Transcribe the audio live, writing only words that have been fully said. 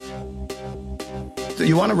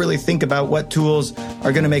you want to really think about what tools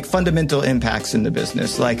are going to make fundamental impacts in the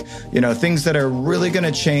business, like, things that are really going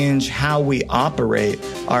to change how we operate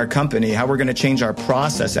our company, how we're going to change our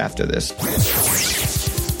process after this.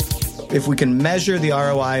 If we can measure the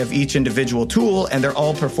ROI of each individual tool and they're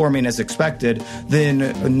all performing as expected, then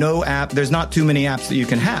there's not too many apps that you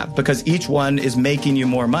can have because each one is making you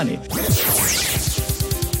more money.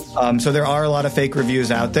 So there are a lot of fake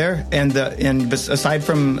reviews out there, and aside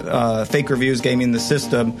from fake reviews gaming the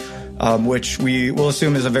system, which we will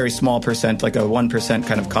assume is a very small percent, like a 1%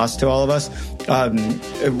 kind of cost to all of us,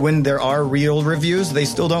 when there are real reviews, they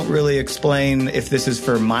still don't really explain if this is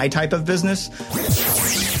for my type of business.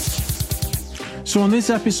 So on this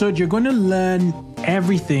episode, you're going to learn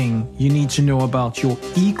everything you need to know about your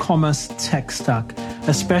e-commerce tech stack,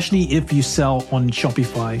 especially if you sell on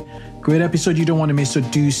Shopify. Great episode you don't want to miss, so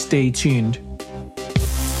do stay tuned.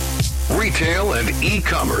 Retail and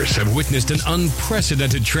e-commerce have witnessed an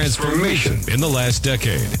unprecedented transformation in the last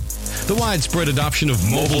decade. The widespread adoption of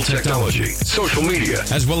mobile technology, social media,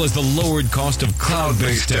 as well as the lowered cost of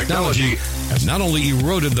cloud-based technology have not only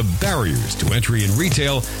eroded the barriers to entry in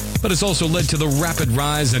retail, but it's also led to the rapid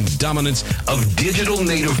rise and dominance of digital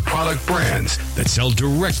native product brands that sell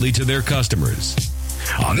directly to their customers.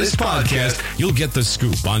 On this podcast, you'll get the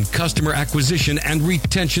scoop on customer acquisition and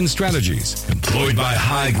retention strategies employed by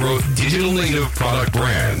high-growth digital native product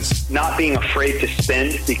brands. Not being afraid to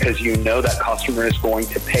spend because you know that customer is going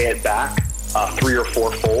to pay it back 3 or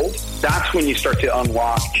 4-fold. That's when you start to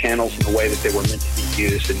unlock channels in the way that they were meant to be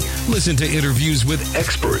used. Listen to interviews with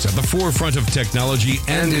experts at the forefront of technology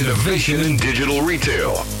and innovation in digital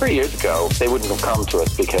retail. 3 years ago, they wouldn't have come to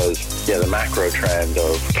us because, the macro trend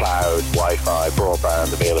of cloud, Wi-Fi,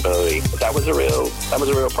 broadband availability, that was a real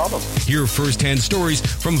problem. Hear firsthand stories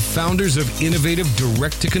from founders of innovative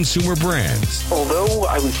direct-to-consumer brands. Although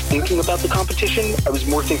I was thinking about the competition, I was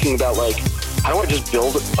more thinking about, how do I just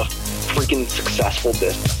build a freaking successful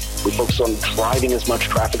business? We focus on driving as much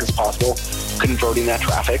traffic as possible, converting that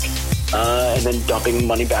traffic, and then dumping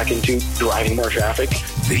money back into driving more traffic.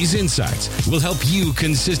 These insights will help you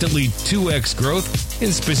consistently 2x growth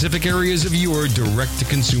in specific areas of your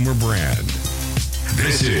direct-to-consumer brand.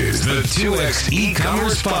 This is the 2X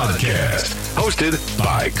E-Commerce Podcast, hosted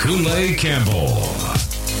by Kunle Campbell.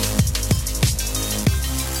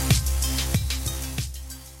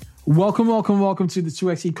 Welcome to the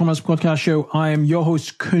 2X E-Commerce Podcast Show. I am your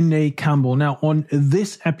host, Kunle Campbell. Now, on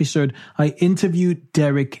this episode, I interviewed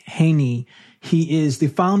Derek Haney. He is the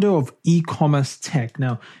founder of E-Commerce Tech.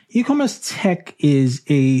 Now, E-Commerce Tech is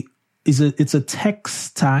a tech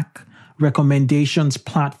stack recommendations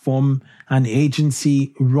platform and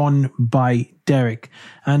agency run by Derek.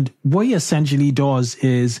 And what he essentially does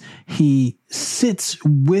is he sits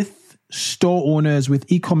with store owners, with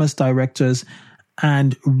e-commerce directors,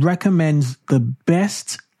 and recommends the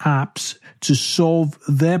best apps to solve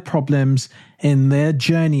their problems in their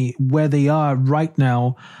journey where they are right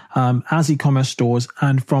now as e-commerce stores,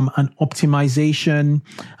 and from an optimization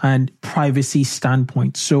and privacy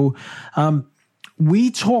standpoint. So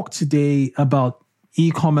we talked today about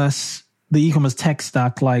e-commerce, the e-commerce tech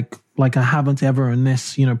stack, like I haven't ever in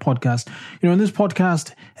this, podcast. In this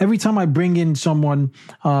podcast, every time I bring in someone,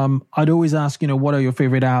 I'd always ask, what are your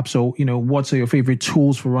favorite apps, or, what's your favorite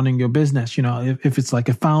tools for running your business? If it's like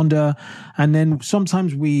a founder. And then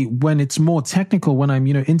sometimes when it's more technical, when I'm,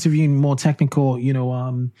 interviewing more technical,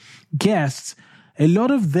 guests, a lot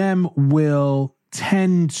of them will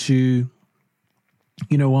tend to,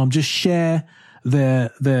 just share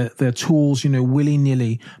their tools,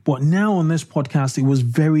 willy-nilly. But now on this podcast, it was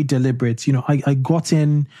very deliberate. I got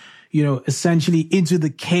in, essentially into the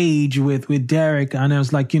cage with Derek, and I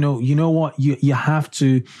was like, you know what, you have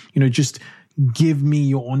to, just give me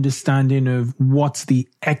your understanding of what the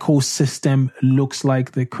ecosystem looks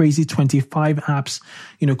like, the crazy 25 apps,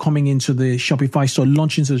 coming into the Shopify store,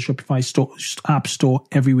 launching into the Shopify store, app store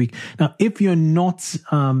every week. Now, if you're not,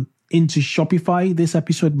 into Shopify, this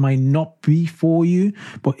episode might not be for you.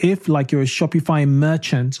 But if you're a Shopify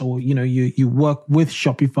merchant, or you work with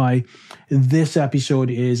Shopify, this episode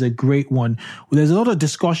is a great one. There's a lot of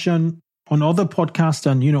discussion on other podcasts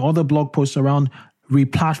and other blog posts around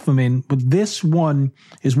replatforming, but this one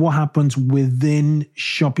is what happens within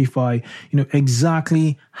Shopify.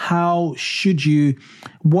 Exactly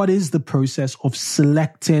what is the process of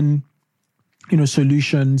selecting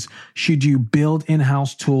solutions? Should you build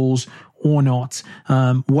in-house tools, or not?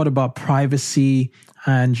 What about privacy?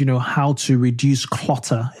 And, how to reduce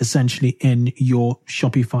clutter essentially in your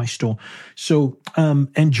Shopify store. So,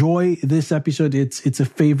 enjoy this episode. It's a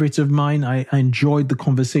favorite of mine. I enjoyed the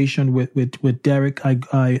conversation with Derek.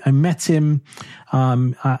 I met him,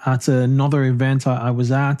 at another event I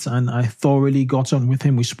was at, and I thoroughly got on with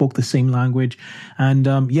him. We spoke the same language, and,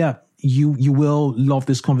 you will love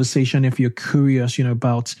this conversation if you're curious,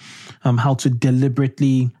 about, how to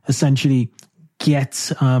deliberately essentially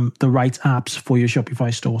get the right apps for your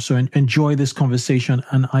Shopify store. So enjoy this conversation,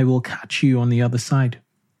 and I will catch you on the other side.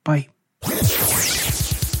 Bye.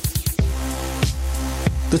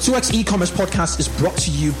 The 2X e-commerce podcast is brought to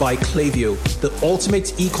you by Klaviyo, the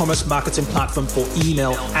ultimate e-commerce marketing platform for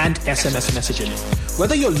email and SMS messaging.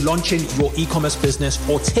 Whether you're launching your e-commerce business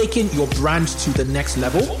or taking your brand to the next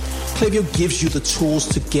level, Klaviyo gives you the tools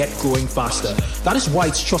to get growing faster. That is why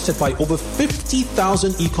it's trusted by over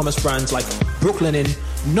 50,000 e-commerce brands like Brooklinen,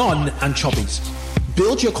 None, and Chubbies.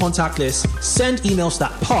 Build your contact list, send emails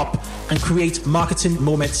that pop, and create marketing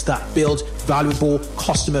moments that build valuable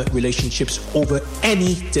customer relationships over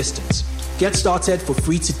any distance. Get started for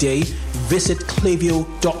free today. Visit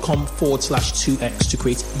klaviyo.com/2x to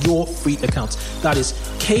create your free account. That is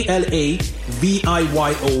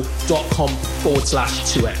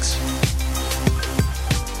klaviyo.com/2x.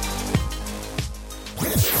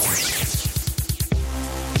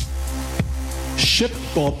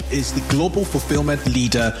 ShipBob is the global fulfillment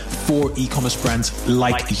leader for e-commerce brands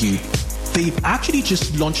like you. They've actually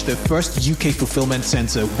just launched their first UK fulfillment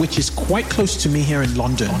center, which is quite close to me here in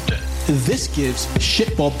London. This gives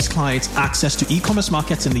ShipBob's clients access to e-commerce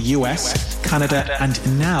markets in the US, Canada, and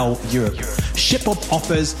now Europe. ShipBob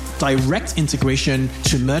offers direct integration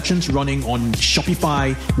to merchants running on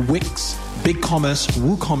Shopify, Wix, BigCommerce,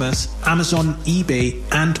 WooCommerce, Amazon, eBay,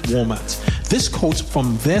 and Walmart. This quote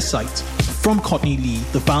from their site, from Courtney Lee,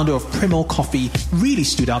 the founder of Primal Coffee, really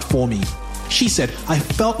stood out for me. She said, I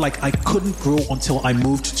felt like I couldn't grow until I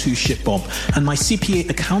moved to ShipBob. And my CPA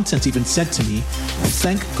accountant even said to me,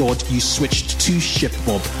 thank God you switched to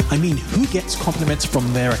ShipBob. I mean, who gets compliments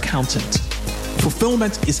from their accountant?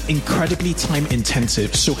 Fulfillment is incredibly time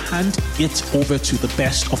intensive, so hand it over to the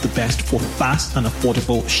best of the best for fast and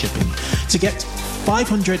affordable shipping. To get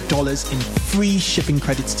 $500 in free shipping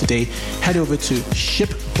credits today, head over to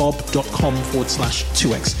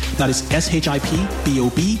shipbob.com/2x. That is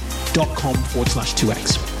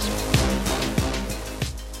shipbob.com/2x.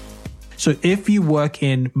 So if you work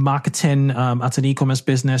in marketing at an e-commerce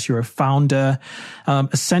business, you're a founder,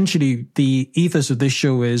 essentially the ethos of this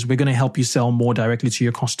show is we're going to help you sell more directly to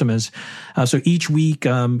your customers. So each week,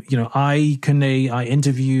 I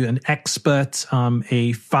interview an expert,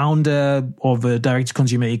 a founder of a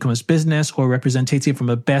direct-to-consumer e-commerce business or a representative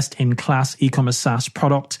from a best-in-class e-commerce SaaS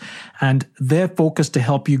product. And they're focused to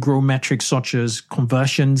help you grow metrics such as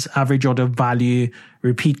conversions, average order value,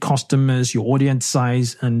 repeat customers, your audience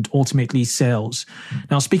size, and ultimately sales.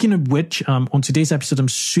 Now, speaking of which, on today's episode, I'm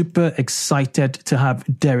super excited to have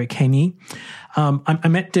Derek Haney. I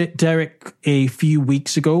met Derek a few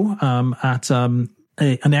weeks ago at an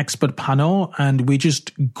expert panel, and we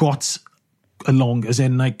just got along, as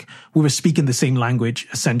in like we were speaking the same language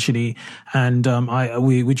essentially, and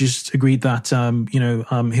we just agreed that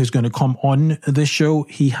he was going to come on this show.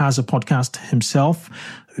 He has a podcast himself,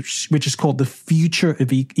 which is called The Future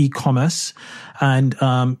of E-commerce, and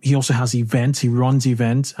he also has events. He runs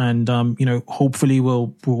events, and hopefully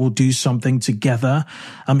we'll do something together.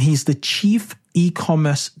 He's the chief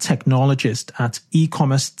e-commerce technologist at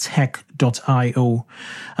ecommercetech.io.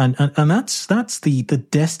 And that's the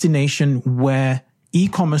destination where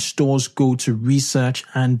e-commerce stores go to research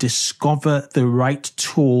and discover the right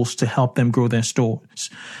tools to help them grow their stores.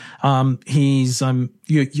 He was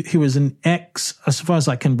an ex, as far as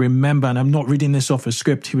I can remember, and I'm not reading this off a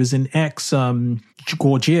script, he was an ex,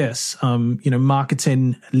 Gorgias,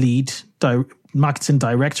 marketing lead, marketing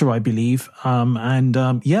director, I believe.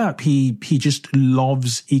 He just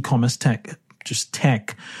loves e-commerce tech, just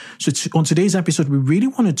tech. So on today's episode, we really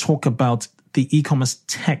want to talk about the e-commerce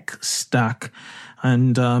tech stack.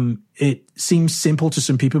 And it seems simple to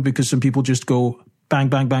some people because some people just go bang,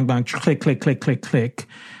 bang, bang, bang, click, click, click, click, click,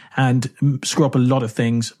 and screw up a lot of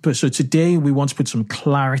things. But so today we want to put some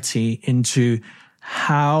clarity into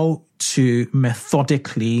how to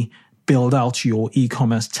methodically build out your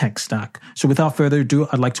e-commerce tech stack. So without further ado,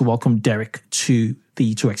 I'd like to welcome Derek to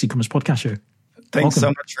the 2X e-commerce podcast show. Thanks so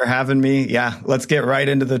much for having me. Yeah, let's get right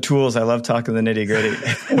into the tools. I love talking the nitty gritty.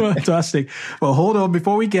 Fantastic. Well, hold on.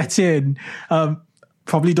 Before we get in,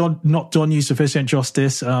 probably not done you sufficient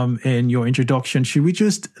justice in your introduction. Should we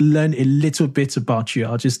just learn a little bit about you?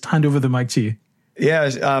 I'll just hand over the mic to you. Yeah,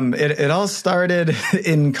 it all started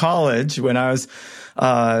in college when I was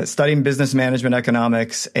studying business management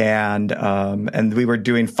economics, and we were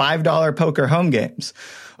doing $5 poker home games.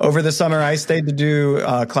 Over the summer, I stayed to do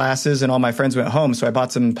classes, and all my friends went home. So I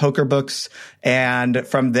bought some poker books, and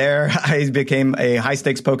from there, I became a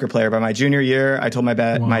high-stakes poker player. By my junior year, I told my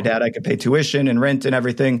dad I could pay tuition and rent and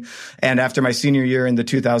everything. And after my senior year in the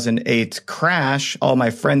 2008 crash, all my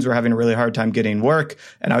friends were having a really hard time getting work,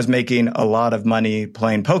 and I was making a lot of money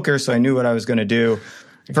playing poker. So I knew what I was going to do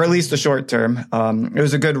for at least the short term. It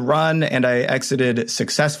was a good run, and I exited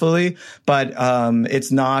successfully, but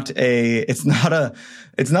it's not a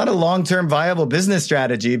long-term viable business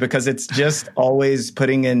strategy because it's just always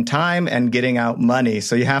putting in time and getting out money.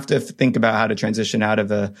 So you have to think about how to transition out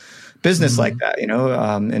of a business like that, in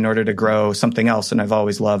order to grow something else. And I've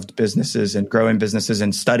always loved businesses, and growing businesses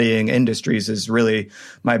and studying industries is really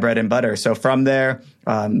my bread and butter. So from there,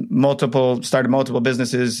 started multiple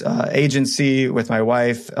businesses, agency with my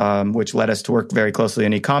wife, which led us to work very closely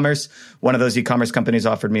in e-commerce. One of those e-commerce companies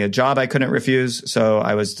offered me a job I couldn't refuse. So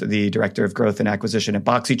I was the director of growth and acquisition at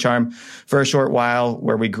BoxyCharm for a short while,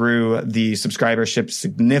 where we grew the subscribership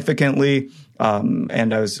significantly.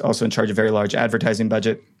 And I was also in charge of a very large advertising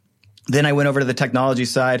budget. Then I went over to the technology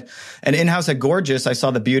side, and in-house at Gorgeous, I saw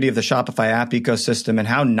the beauty of the Shopify app ecosystem and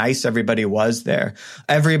how nice everybody was there.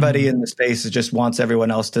 Everybody in the space just wants everyone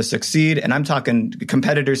else to succeed. And I'm talking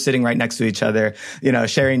competitors sitting right next to each other,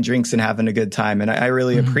 sharing drinks and having a good time. And I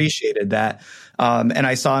really appreciated that. And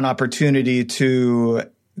I saw an opportunity to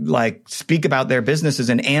speak about their businesses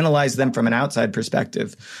and analyze them from an outside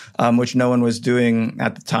perspective, which no one was doing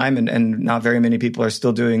at the time, and not very many people are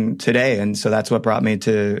still doing today. And so that's what brought me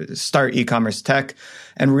to start e-commerce tech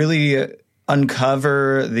and really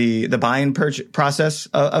uncover the buying process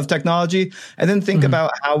of technology, and then think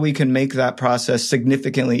about how we can make that process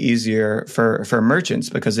significantly easier for merchants,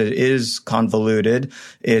 because it is convoluted.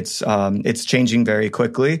 It's changing very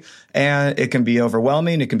quickly, and it can be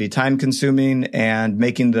overwhelming. It can be time consuming, and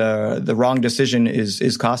making the wrong decision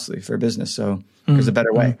is costly for a business. So there's a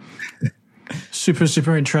better way. Super,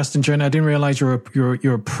 super interesting, John. I didn't realize you're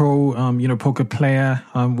a pro, poker player.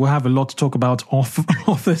 We'll have a lot to talk about off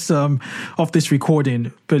this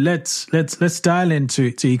recording, but let's dial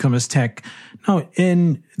into e-commerce tech. Now,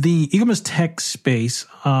 in the e-commerce tech space,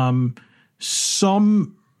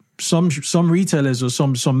 some retailers or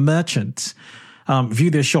some merchants view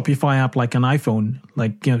their Shopify app like an iPhone.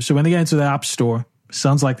 So when they get into the App Store,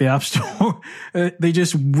 sounds like the App Store, they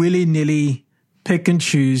just willy-nilly pick and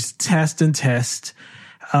choose, test, apps.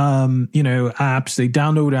 They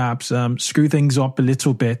download apps, screw things up a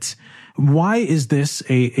little bit. Why is this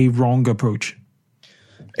a wrong approach?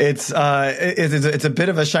 It's a bit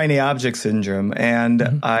of a shiny object syndrome.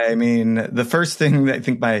 And I mean, the first thing that I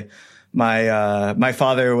think my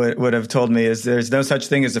father would have told me is there's no such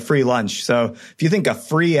thing as a free lunch. So if you think a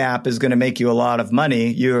free app is going to make you a lot of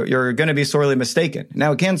money, you're going to be sorely mistaken.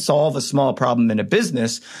 Now, it can solve a small problem in a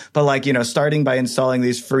business, but starting by installing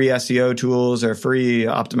these free SEO tools or free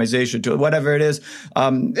optimization tool, whatever it is,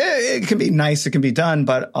 it can be nice, it can be done,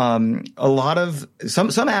 but a lot of some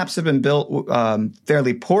apps have been built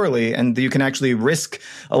fairly poorly, and you can actually risk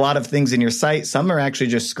a lot of things in your site. Some are actually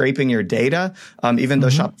just scraping your data, even though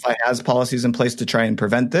Shopify has policies in place to try and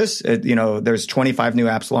prevent this. There's 25 new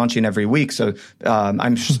apps launching every week. So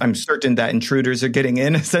I'm certain that intruders are getting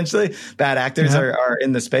in, essentially. Bad actors are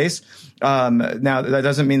in the space. Now, that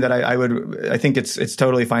doesn't mean that I think it's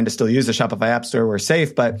totally fine to still use the Shopify App Store. We're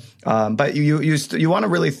safe, but you want to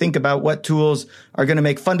really think about what tools are going to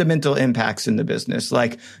make fundamental impacts in the business,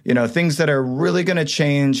 things that are really going to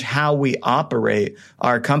change how we operate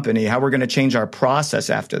our company, how we're going to change our process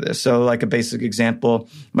after this. So a basic example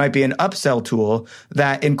might be an upsell tool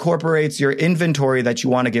that incorporates your inventory that you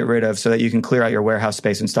want to get rid of so that you can clear out your warehouse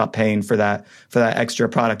space and stop paying for that extra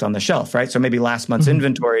product on the shelf, right? So maybe last month's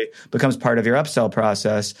inventory becomes part of your upsell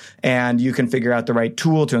process, and you can figure out the right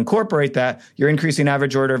tool to incorporate that. You're increasing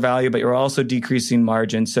average order value, but you're also decreasing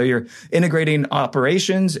margins. So you're integrating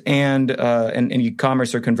operations and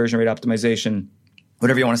e-commerce or conversion rate optimization,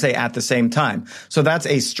 whatever you want to say, at the same time. So that's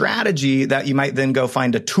a strategy that you might then go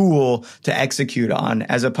find a tool to execute on,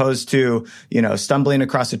 as opposed to, stumbling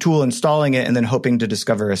across a tool, installing it, and then hoping to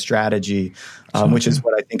discover a strategy, which is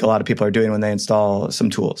what I think a lot of people are doing when they install some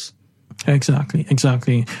tools. Exactly.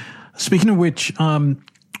 Speaking of which,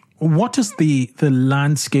 what does the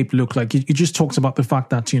landscape look like? You just talked about the fact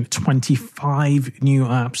that 25 new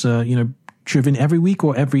apps are driven every week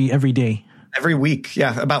or every day. Every week.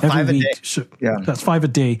 Yeah. About Every 5 a week. day. So Yeah. that's 5 a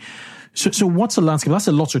day. So what's the landscape? That's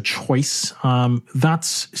a lot of choice. That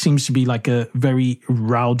seems to be like a very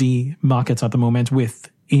rowdy market at the moment with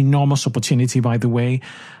enormous opportunity, by the way.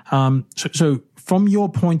 So from your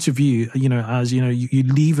point of view, as you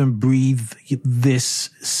live and breathe this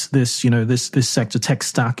sector, tech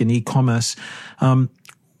stack and e-commerce.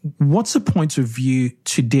 What's the point of view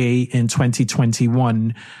today in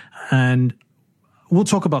 2021? And we'll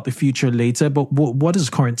talk about the future later, but what is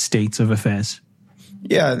the current state of affairs?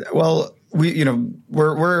 Yeah, well,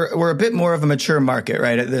 we're a bit more of a mature market,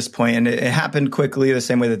 right, at this point, and it happened quickly, the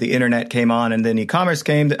same way that the internet came on and then e-commerce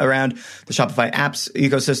came around. The Shopify apps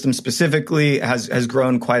ecosystem specifically has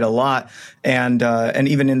grown quite a lot, and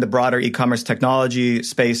even in the broader e-commerce technology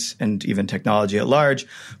space and even technology at large,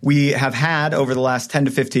 we have had over the last 10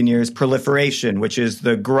 to 15 years proliferation, which is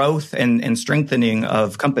the growth and strengthening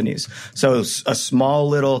of companies. So a small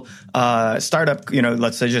little startup,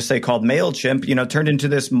 let's just say called MailChimp, turned into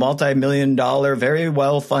this multi-million dollar, very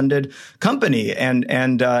well-funded company. And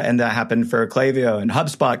that happened for Klaviyo, and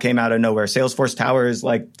HubSpot came out of nowhere. Salesforce Tower is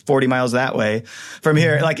like 40 miles that way from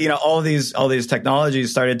here. All these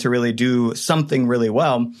technologies started to really do something really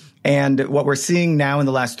well. And what we're seeing now in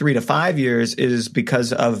the last 3 to 5 years is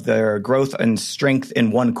because of their growth and strength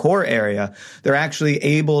in one core area, they're actually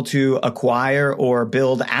able to acquire or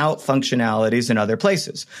build out functionalities in other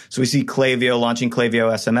places. So we see Klaviyo launching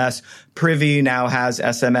Klaviyo SMS. Privy now has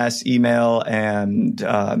SMS, email, and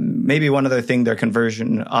maybe one other thing, their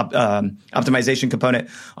conversion optimization component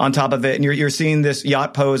on top of it. And you're seeing this.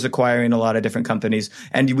 Yotpo is acquiring a lot of different companies.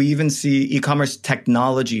 And we even see e-commerce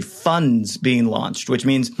technology funds being launched, which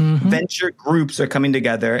means venture groups are coming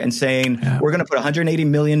together and saying, we're going to put $180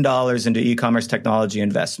 million into e-commerce technology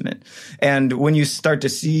investment. And when you start to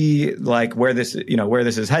see where this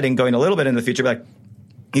is heading, going a little bit in the future,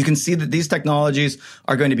 you can see that these technologies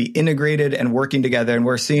are going to be integrated and working together, and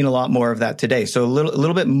we're seeing a lot more of that today. So a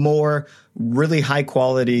little bit more really high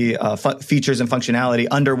quality features and functionality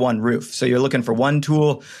under one roof. So you're looking for one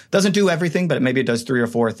tool. Doesn't do everything, but maybe it does 3 or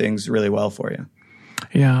 4 things really well for you.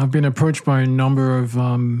 Yeah, I've been approached by a number of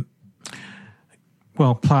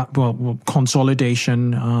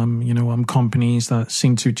consolidation, companies that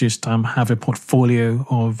seem to just have a portfolio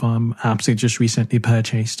of apps they just recently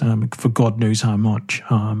purchased for God knows how much.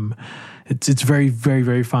 It's very, very,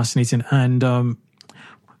 very fascinating. And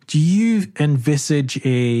do you envisage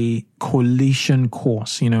a collision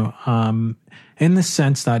course? In the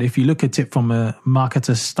sense that if you look at it from a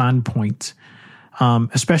marketer standpoint,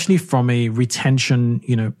 especially from a retention,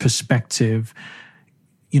 perspective,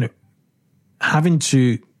 having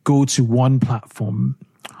to go to one platform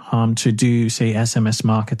to do, say, SMS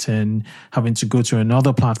marketing, having to go to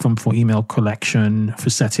another platform for email collection,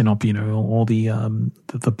 for setting up, all the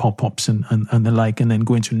pop-ups and the like, and then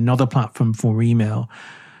going to another platform for email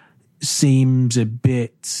seems a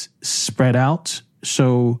bit spread out.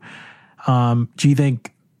 So do you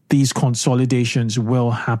think these consolidations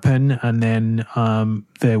will happen, and then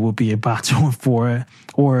there will be a battle for it,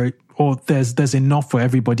 or there's enough for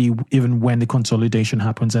everybody even when the consolidation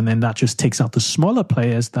happens, and then that just takes out the smaller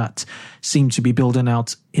players that seem to be building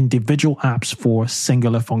out individual apps for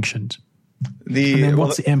singular functions? And then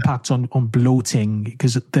what's the impact on bloating?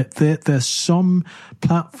 Because there's some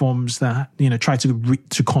platforms that try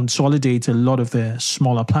to consolidate a lot of their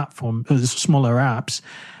smaller smaller apps,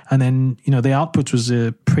 and then the output was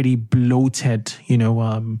a pretty bloated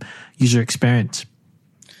user experience.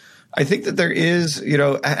 I think that there is,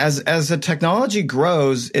 as the technology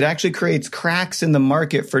grows, it actually creates cracks in the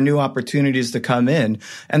market for new opportunities to come in.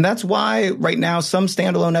 And that's why right now some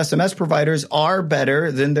standalone SMS providers are better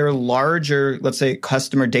than their larger, let's say,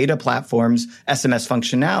 customer data platforms' SMS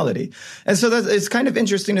functionality. And so it's kind of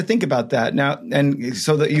interesting to think about that now. And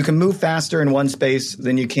so that you can move faster in one space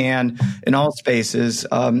than you can in all spaces.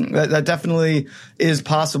 That definitely is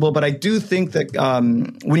possible. But I do think that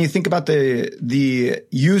when you think about the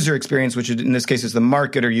user experience, which in this case is the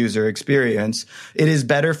marketer user experience, it is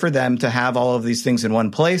better for them to have all of these things in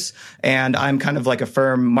one place. And I'm kind of like a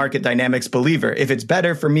firm market dynamics believer. If it's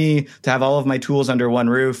better for me to have all of my tools under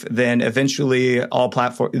one roof, then eventually all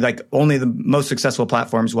platforms, only the most successful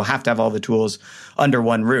platforms will have to have all the tools under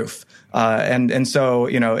one roof. And so,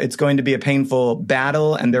 it's going to be a painful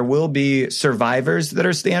battle, and there will be survivors that are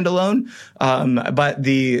standalone. But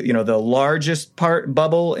the largest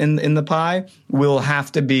bubble in the pie will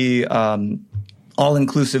have to be,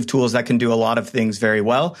 all-inclusive tools that can do a lot of things very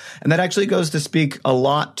well. And that actually goes to speak a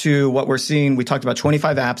lot to what we're seeing. We talked about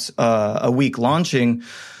 25 apps a week launching.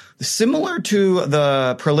 Similar to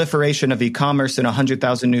the proliferation of e-commerce and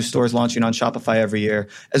 100,000 new stores launching on Shopify every year,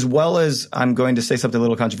 as well as, I'm going to say something a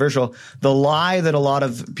little controversial, the lie that a lot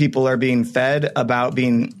of people are being fed about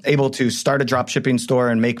being able to start a drop shipping store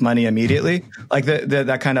and make money immediately, like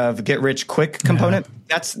that kind of get rich quick component.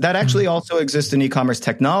 That actually also exists in e-commerce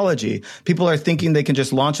technology. People are thinking they can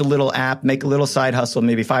just launch a little app, make a little side hustle,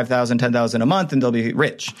 maybe 5,000, 10,000 a month, and they'll be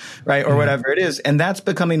rich, right? Or whatever it is. And that's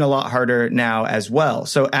becoming a lot harder now as well.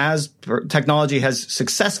 So as technology has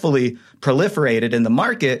successfully proliferated in the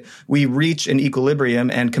market, we reach an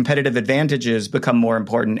equilibrium and competitive advantages become more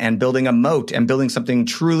important, and building a moat and building something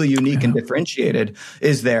truly unique and differentiated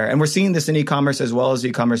is there. And we're seeing this in e-commerce as well as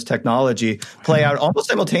e-commerce technology play out almost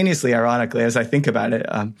simultaneously, ironically, as I think about it.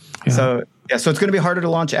 So it's going to be harder to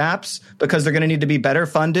launch apps because they're going to need to be better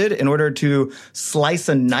funded in order to slice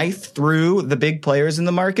a knife through the big players in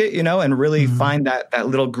the market, and really find that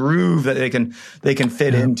little groove that they can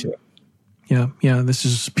fit into. Yeah. This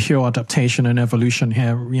is pure adaptation and evolution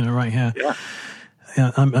here, right here.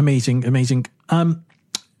 Yeah. Amazing.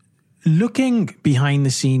 Looking behind the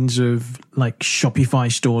scenes of like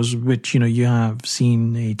Shopify stores, which, you have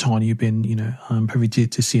seen a ton, you've been, privy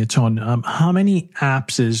to see a ton. How many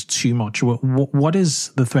apps is too much? What is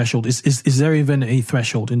the threshold? Is there even a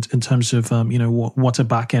threshold in terms of, what a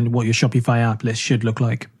backend, what your Shopify app list should look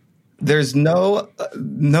like? There's no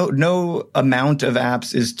amount of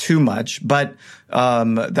apps is too much, but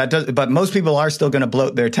but most people are still going to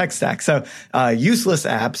bloat their tech stack. So useless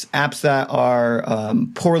apps that are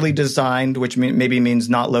poorly designed, which maybe means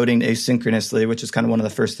not loading asynchronously, which is kind of one of the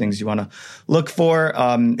first things you want to look for.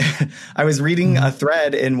 I was reading a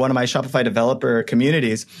thread in one of my Shopify developer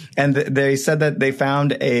communities, and they said that they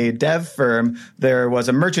found a dev firm. There was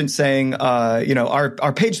a merchant saying,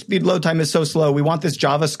 our page speed load time is so slow. We want this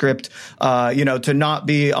JavaScript, to not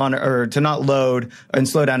be on or to not load and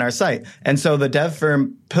slow down our site. And so the dev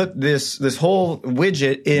firm put this whole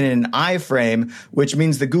widget in an iframe, which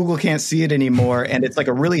means that Google can't see it anymore. And it's like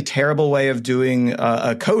a really terrible way of doing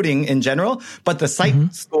coding in general. But the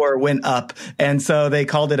site score went up. And so they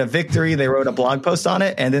called it a victory. They wrote a blog post on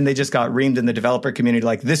it. And then they just got reamed in the developer community.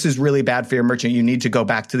 Like, this is really bad for your merchant. You need to go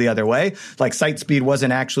back to the other way. Like, site speed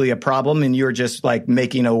wasn't actually a problem, and you're just like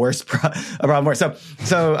making a worse problem worse.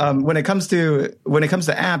 So when it comes to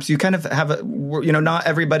apps, you kind of have not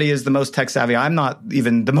everybody is the most tech savvy. I'm not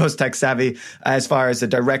even the most tech savvy as far as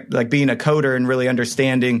being a coder and really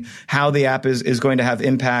understanding how the app is going to have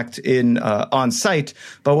impact on site.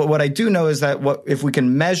 But what I do know is that if we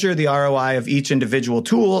can measure the ROI of each individual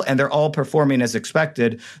tool and they're all performing as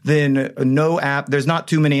expected, then there's not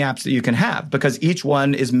too many apps that you can have, because each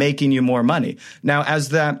one is making you more money. Now, as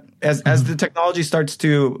the technology starts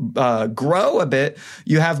to grow a bit,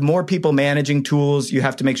 you have more people managing tools. You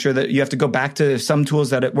have to make sure that you have to go back to some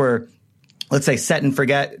tools that were, let's say, set and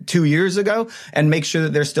forget 2 years ago, and make sure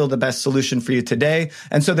that they're still the best solution for you today.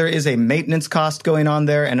 And so there is a maintenance cost going on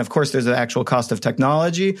there. And of course, there's an actual cost of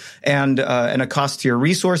technology and a cost to your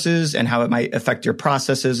resources and how it might affect your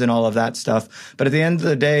processes and all of that stuff. But at the end of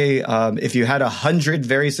the day, if you had 100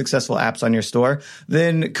 very successful apps on your store,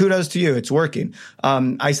 then kudos to you. It's working.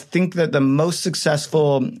 I think that the most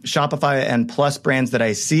successful Shopify and Plus brands that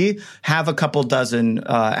I see have a couple dozen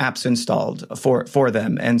apps installed for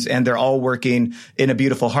them. And they're all working in a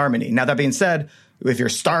beautiful harmony. Now, that being said, if you're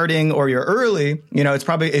starting or you're early,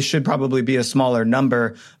 it should probably be a smaller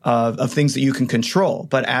number of things that you can control.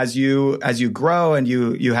 But as you grow and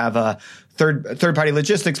you have a third party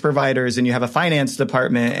logistics providers, and you have a finance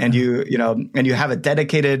department, and you have a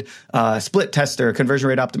dedicated split tester, conversion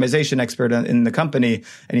rate optimization expert in the company,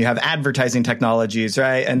 and you have advertising technologies,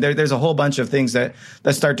 right? And there's a whole bunch of things that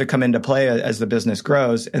start to come into play as the business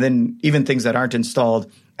grows, and then even things that aren't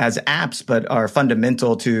installed as apps but are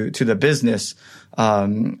fundamental to the business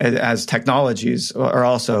as technologies are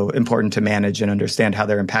also important to manage and understand how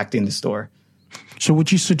they're impacting the store. So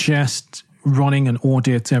would you suggest running an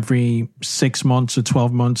audit every 6 months or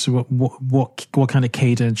 12 months? What kind of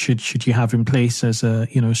cadence should you have in place as a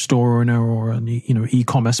store owner or an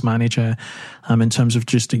e-commerce manager in terms of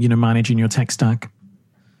just managing your tech stack?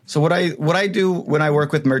 So what I do when I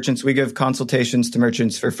work with merchants, we give consultations to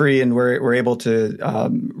merchants for free, and we're able to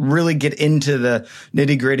really get into the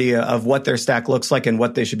nitty-gritty of what their stack looks like and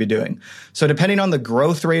what they should be doing. So depending on the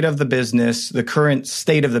growth rate of the business, the current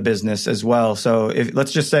state of the business as well. So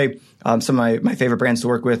let's just say some of my favorite brands to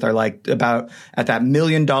work with are like about at that $1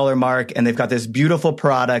 million mark, and they've got this beautiful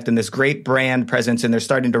product and this great brand presence, and they're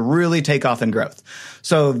starting to really take off in growth.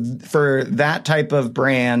 So for that type of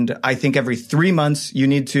brand, I think every 3 months you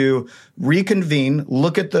need to reconvene,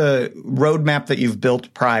 look at the roadmap that you've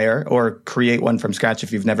built prior, or create one from scratch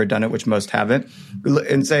if you've never done it, which most haven't,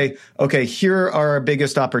 and say, okay, here are our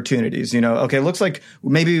biggest opportunities. Okay, it looks like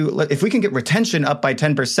maybe if we can get retention up by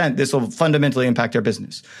 10%, this will fundamentally impact our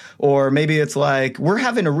business. Or maybe it's like, we're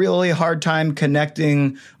having a really hard time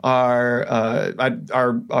connecting our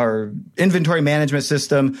inventory management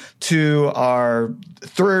system to our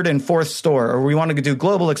third and fourth store, or we want to do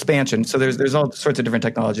global expansion. So there's all sorts of different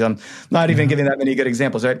technology. I'm not even giving that many good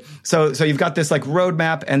examples, right? So you've got this like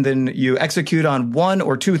roadmap, and then you execute on one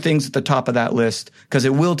or two things at the top of that list, because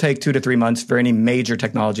it will take 2 to 3 months for any major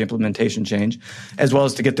technology implementation change, as well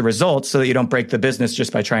as to get the results so that you don't break the business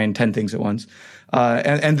just by trying 10 things at once.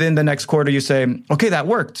 And then the next quarter you say, okay, that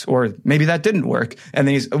worked, or maybe that didn't work. And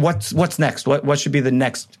then what's next? What should be the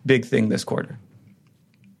next big thing this quarter?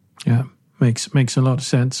 Yeah, makes a lot of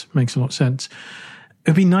sense.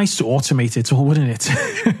 It'd be nice to automate it all, wouldn't it?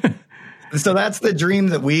 So that's the dream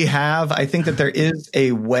that we have. I think that there is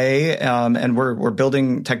a way, and we're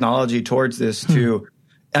building technology towards this to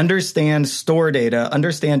understand store data,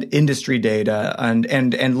 understand industry data,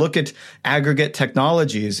 and look at aggregate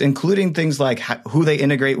technologies, including things like who they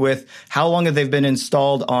integrate with, how long have they been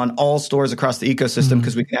installed on all stores across the ecosystem,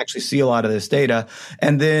 because we can actually see a lot of this data,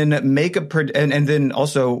 and then and then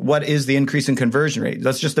also what is the increase in conversion rate.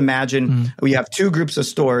 Let's just imagine we have two groups of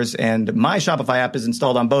stores, and my Shopify app is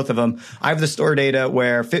installed on both of them. I have the store data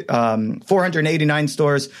where 489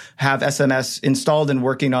 stores have SMS installed and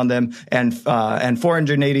working on them, and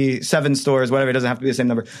 487 stores, whatever, it doesn't have to be the same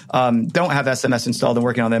number, don't have SMS installed and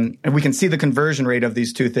working on them. And we can see the conversion rate of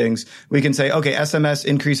these two things. We can say, okay, SMS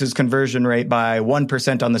increases conversion rate by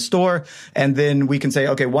 1% on the store. And then we can say,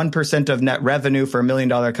 okay, 1% of net revenue for $1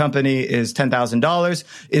 million company is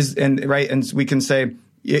 $10,000 and we can say,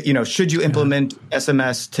 should you implement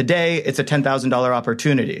SMS today? It's a $10,000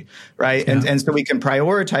 opportunity, right? Yeah. And so we can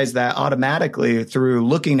prioritize that automatically through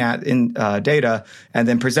looking at data, and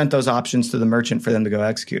then present those options to the merchant for them to go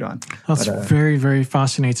execute on. That's very, very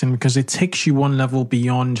fascinating, because it takes you one level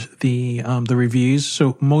beyond the reviews.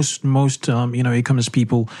 So most e-commerce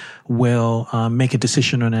people will make a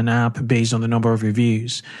decision on an app based on the number of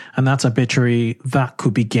reviews, and that's arbitrary. That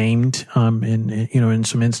could be gamed in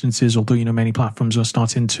some instances, although many platforms are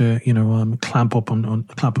starting to clamp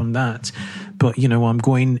on that. But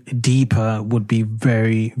going deeper would be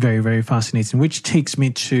very, very, very fascinating, which takes me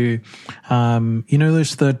to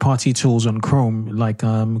those third-party tools on Chrome, like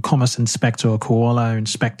Commerce Inspector or Koala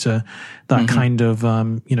Inspector, that kind of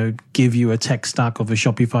give you a tech stack of a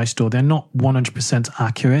Shopify store. They're not 100%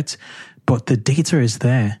 accurate, but the data is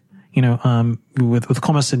there. With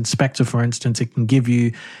Commerce Inspector, for instance, it can give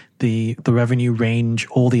you the revenue range,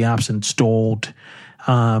 all the apps installed.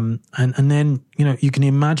 And then, you can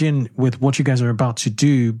imagine with what you guys are about to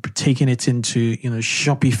do, taking it into,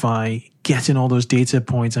 Shopify, getting all those data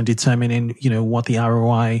points and determining, what the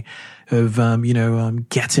ROI of,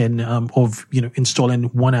 installing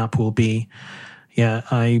one app will be. Yeah,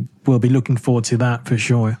 I will be looking forward to that for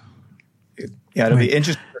sure. Yeah, it'll be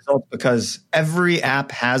interesting results, because every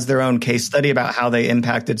app has their own case study about how they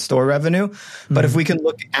impacted store revenue. But if we can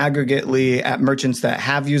look aggregately at merchants that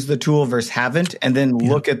have used the tool versus haven't, and then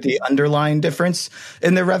look at the underlying difference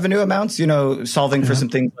in their revenue amounts, solving for some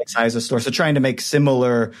things like size of store. So trying to make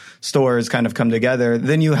similar stores kind of come together,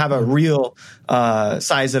 then you have a real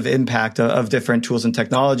size of impact of different tools and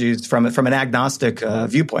technologies from an agnostic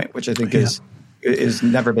viewpoint, which I think is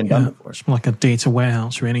never been done before. It's like a data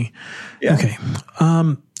warehouse, really. Yeah. Okay.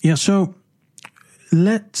 So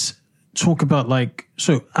let's talk about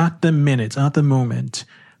at the moment,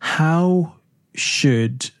 how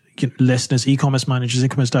should listeners, e-commerce managers,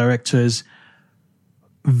 e-commerce directors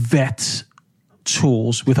vet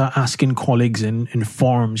tools without asking colleagues in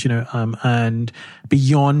forums, and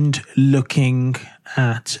beyond looking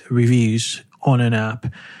at reviews on an app,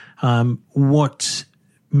 what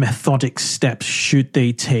methodic steps should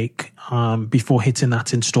they take before hitting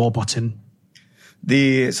that install button?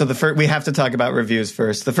 We have to talk about reviews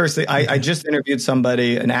first. The first thing, I just interviewed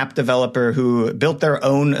somebody, an app developer, who built their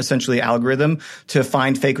own essentially algorithm to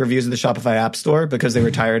find fake reviews in the Shopify App Store, because they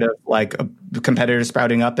were tired of competitors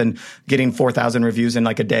sprouting up and getting 4,000 reviews in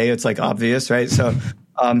a day. It's obvious, right? So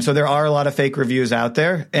there are a lot of fake reviews out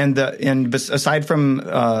there, and aside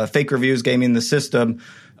from fake reviews gaming the system,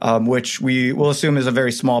 which we will assume is a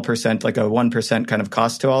very small percent, like a 1% kind of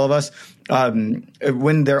cost to all of us.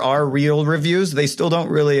 when there are real reviews, they still don't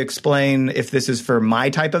really explain if this is for my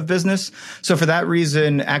type of business. So for that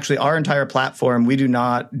reason, actually, our entire platform, we do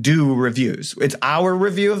not do reviews. It's our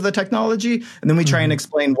review of the technology, and then we try and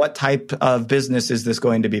explain what type of business is this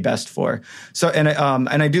going to be best for. So, and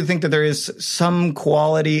I do think that there is some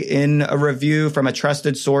quality in a review from a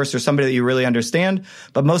trusted source or somebody that you really understand,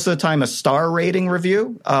 but most of the time, a star rating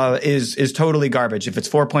review is totally garbage. If it's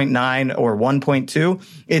 4.9 or 1.2,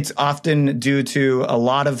 it's often due to a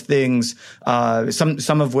lot of things,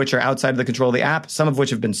 some of which are outside of the control of the app, some of which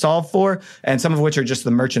have been solved for, and some of which are just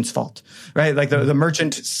the merchant's fault, right? Like the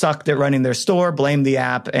merchant sucked at running their store, blamed the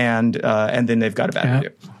app, and then they've got a bad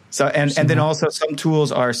review. So, and then also some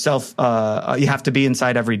tools are you have to be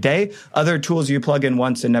inside every day. Other tools you plug in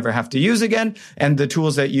once and never have to use again. And the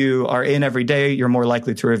tools that you are in every day, you're more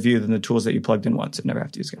likely to review than the tools that you plugged in once and never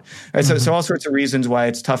have to use again. Right, so all sorts of reasons why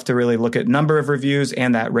it's tough to really look at number of reviews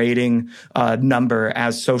and that rating number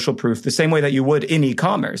as social proof, the same way that you would in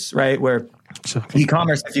e-commerce, right? Where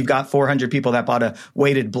e-commerce, if you've got 400 people that bought a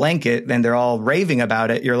weighted blanket and they're all raving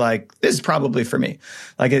about it, you're like, this is probably for me.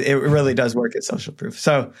 Like it really does work at social proof.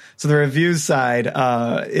 So the reviews side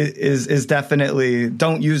is definitely,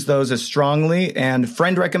 don't use those as strongly. And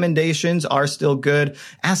friend recommendations are still good.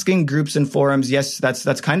 Asking groups and forums, yes,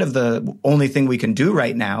 that's kind of the only thing we can do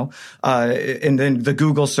right now. And then the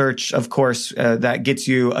Google search, of course, that gets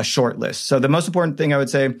you a short list. So the most important thing I would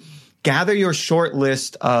say, gather your short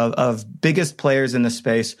list of biggest players in the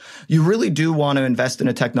space. You really do want to invest in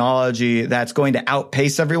a technology that's going to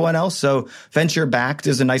outpace everyone else. So venture backed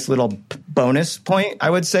is a nice little bonus point, I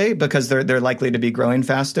would say, because they're likely to be growing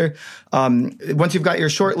faster. Once you've got your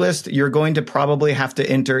short list, you're going to probably have to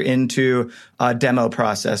enter into a demo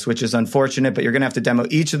process, which is unfortunate, but you're going to have to demo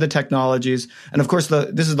each of the technologies. And of course,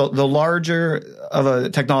 this is the larger of a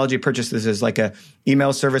technology purchase. This is like a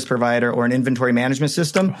email service provider or an inventory management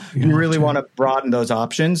system. You really want to broaden those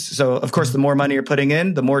options. So of course, the more money you're putting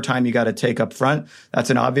in, the more time you got to take up front. That's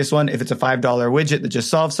an obvious one. If it's a $5 widget that just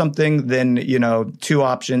solves something, then, 2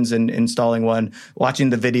 options and installing one, watching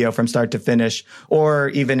the video from start to finish, or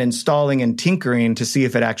even installing and tinkering to see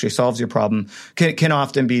if it actually solves your problem can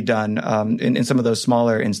often be done in some of those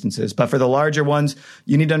smaller instances. But for the larger ones,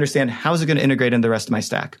 you need to understand, how is it going to integrate in the rest of my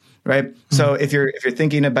stack, right? Mm-hmm. So if you're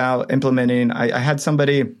thinking about implementing, I had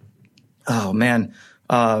somebody, oh man,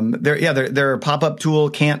 their pop-up tool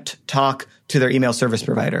can't talk to their email service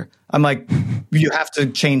provider. I'm like, you have to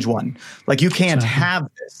change one. Like, you can't have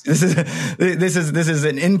this. This is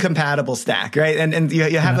an incompatible stack, right? And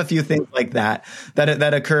you have a few things like that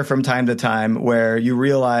occur from time to time where you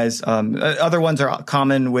realize other ones are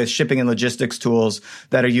common with shipping and logistics tools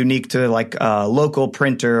that are unique to like a local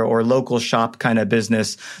printer or local shop kind of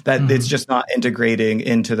business that it's just not integrating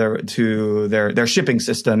into their shipping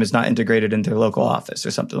system, is not integrated into their local office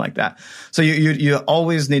or something like that. So you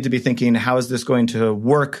always need to be thinking, how is this going to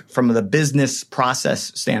work from the business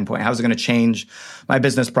process standpoint? How is it going to change my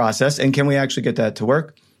business process? And can we actually get that to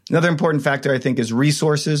work? Another important factor, I think, is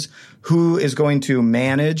resources. Who is going to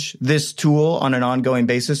manage this tool on an ongoing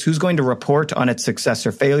basis? Who's going to report on its success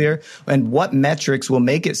or failure? And what metrics will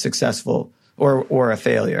make it successful or a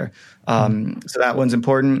failure? So that one's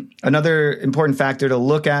important. Another important factor to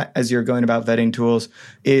look at as you're going about vetting tools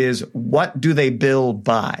is, what do they bill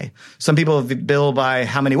by? Some people bill by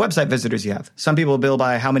how many website visitors you have. Some people bill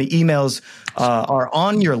by how many emails are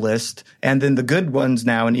on your list. And then the good ones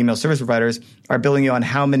now in email service providers are billing you on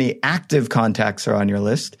how many active contacts are on your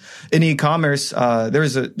list. In e-commerce,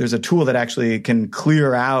 there's a tool that actually can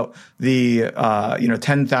clear out the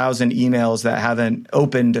 10,000 emails that haven't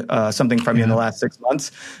opened something from you in the last 6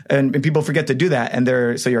 months, and people forget to do that,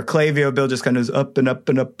 and so your Klaviyo bill just kind of goes up and up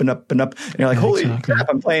and up and up and up, and you're like, holy crap,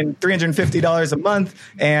 I'm paying $350 a month,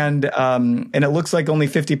 and it looks like only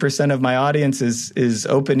 50% of my audience is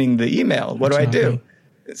opening the email. What do I do?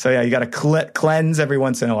 So yeah, you got to cleanse every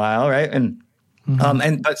once in a while, right? And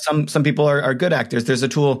but some people are good actors. There's a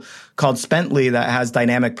tool called Spently that has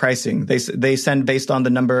dynamic pricing. They send based on the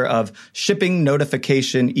number of shipping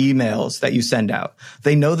notification emails that you send out.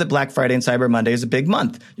 They know that Black Friday and Cyber Monday is a big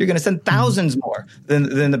month. You're going to send thousands more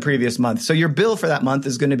than the previous month. So your bill for that month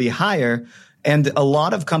is going to be higher. And a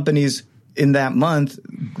lot of companies in that month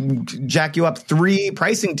jack you up 3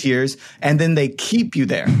 pricing tiers, and then they keep you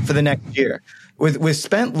there for the next year. With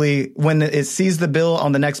Spently, when it sees the bill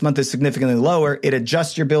on the next month is significantly lower, it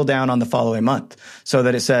adjusts your bill down on the following month so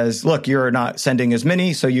that it says, look, you're not sending as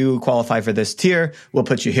many, so you qualify for this tier. We'll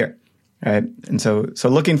put you here. Right? And so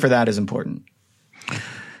looking for that is important.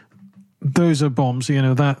 Those are bombs.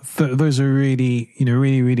 Those are really,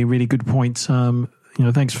 really, really, really good points.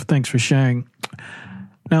 Thanks for sharing.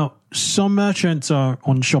 Now, some merchants are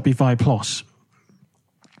on Shopify Plus.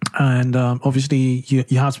 And obviously,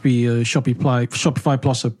 you have to be a Shopify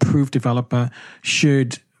Plus approved developer.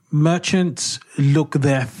 Should merchants look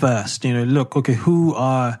there first? Okay, who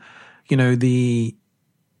are, the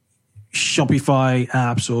Shopify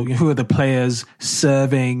apps, or who are the players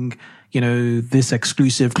serving, this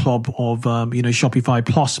exclusive club of, Shopify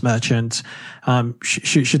Plus merchants?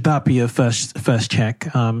 Should that be a first check,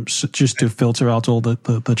 just to filter out all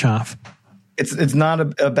the chaff? It's not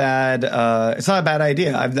a bad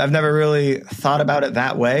idea. I've never really thought about it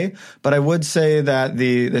that way, but I would say that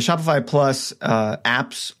the Shopify Plus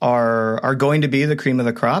apps are going to be the cream of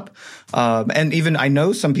the crop. And even I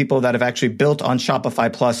know some people that have actually built on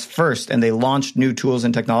Shopify Plus first, and they launched new tools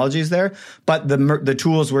and technologies there. But the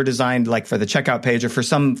tools were designed like for the checkout page or for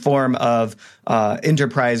some form of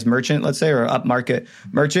enterprise merchant, let's say, or upmarket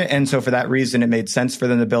merchant. And so for that reason, it made sense for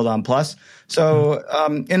them to build on Plus. So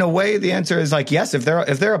in a way, the answer is like yes. If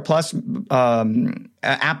they're a Plus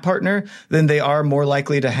app partner, then they are more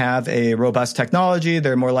likely to have a robust technology.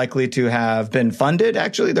 They're more likely to have been funded.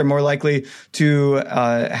 Actually, they're more likely to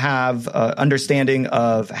have understanding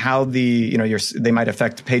of how they might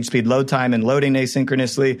affect page speed, load time, and loading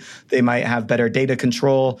asynchronously. They might have better data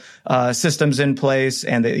control systems in place,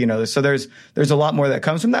 and so there's a lot more that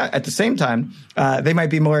comes from that. At the same time, they might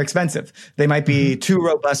be more expensive. They might be too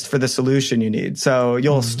robust for the solution you need. So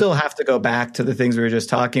you'll still have to go back to the things we were just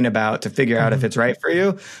talking about to figure out if it's right for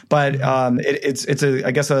you. But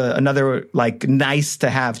it's another like nice to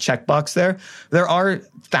have checkbox there. There are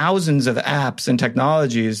thousands of apps and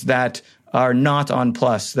technologies that are not on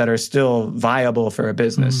Plus that are still viable for a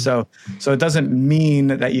business. So it doesn't mean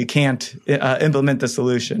that you can't implement the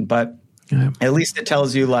solution, but at least it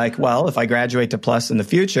tells you like, well, if I graduate to Plus in the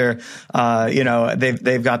future,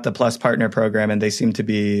 they've got the Plus partner program and they seem to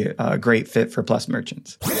be a great fit for Plus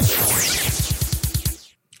merchants.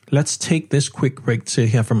 Let's take this quick break to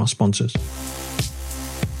hear from our sponsors.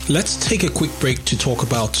 Let's take a quick break to talk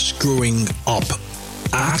about screwing up.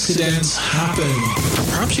 Accidents happen.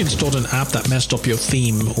 Perhaps you installed an app that messed up your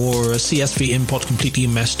theme, or a CSV import completely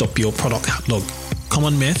messed up your product catalog.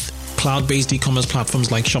 Common myth: cloud-based e-commerce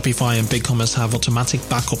platforms like Shopify and BigCommerce have automatic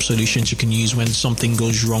backup solutions you can use when something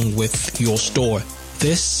goes wrong with your store.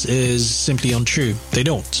 This is simply untrue. They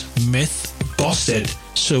don't. Myth busted.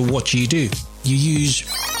 So what do? You use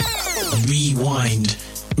Rewind.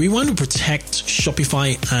 Rewind will protect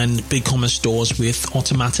Shopify and BigCommerce stores with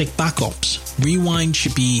automatic backups. Rewind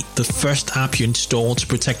should be the first app you install to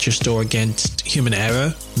protect your store against human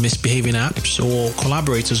error, misbehaving apps, or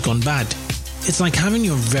collaborators gone bad. It's like having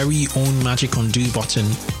your very own magic undo button.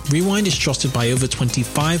 Rewind is trusted by over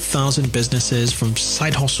 25,000 businesses, from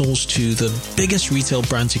side hustles to the biggest retail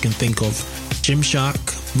brands you can think of. Gymshark,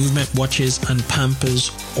 Movement Watches, and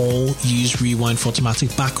Pampers all use Rewind for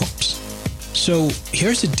automatic backups. So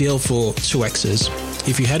here's the deal for 2X's.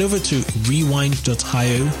 If you head over to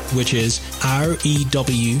rewind.io, which is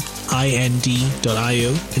rewind.io,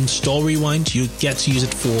 install Rewind, you'll get to use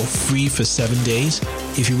it for free for 7 days.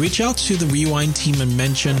 If you reach out to the Rewind team and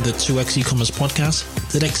mention the 2X e-commerce podcast,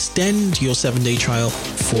 they'll extend your 7-day trial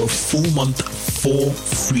for a full month for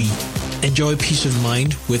free. Enjoy peace of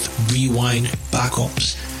mind with Rewind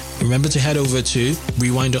backups. Remember to head over to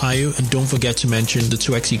rewind.io and don't forget to mention the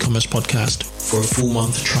 2X e-commerce podcast for a full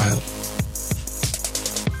month trial.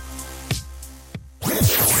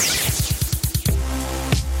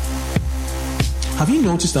 Have you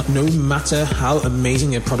noticed that no matter how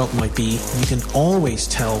amazing a product might be, you can always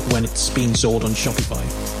tell when it's being sold on Shopify?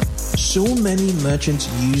 So many merchants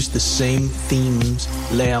use the same themes,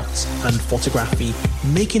 layouts, and photography,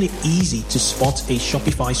 making it easy to spot a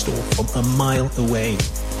Shopify store from a mile away.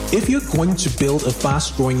 If you're going to build a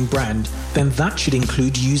fast-growing brand, then that should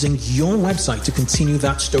include using your website to continue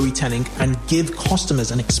that storytelling and give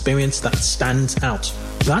customers an experience that stands out.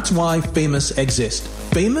 That's why Famous exists.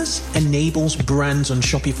 Famous enables brands on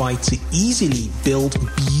Shopify to easily build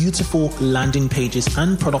beautiful landing pages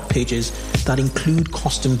and product pages that include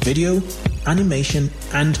custom video, animation,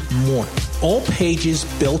 and more. All pages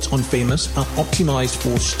built on Famous are optimized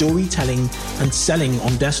for storytelling and selling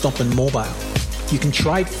on desktop and mobile. You can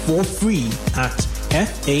try it for free at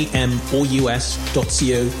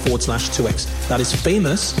famous.co/2x. That is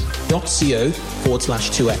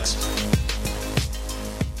famous.co/2x.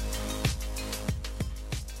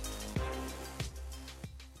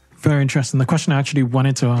 Very interesting. The question I actually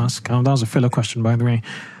wanted to ask, that was a filler question, by the way.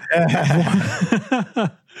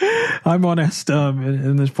 I'm honest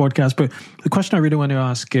in this podcast, but the question I really want to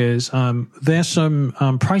ask is, there's some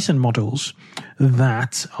pricing models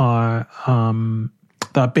that are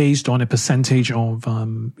that are based on a percentage of,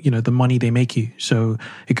 the money they make you. So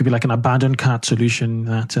it could be like an abandoned cart solution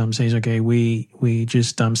that says, okay, we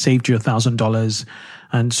just saved you $1,000.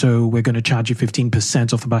 And so we're going to charge you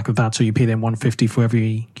 15% off the back of that. So you pay them $150 for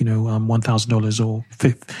every, $1,000 or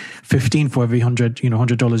 $15 for every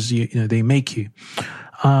 $100, they make you.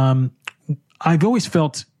 I've always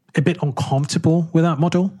felt a bit uncomfortable with that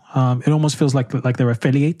model. It almost feels like they're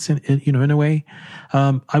affiliates in a way.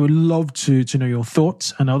 I would love to know your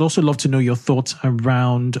thoughts, and I'd also love to know your thoughts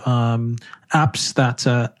around apps that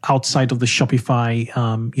are outside of the Shopify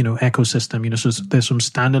ecosystem. So there's some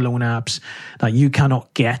standalone apps that you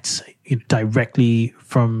cannot get directly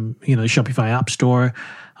from the Shopify App Store.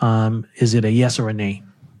 Is it a yes or a nay?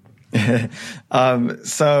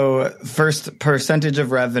 So first, percentage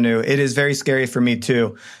of revenue, it is very scary for me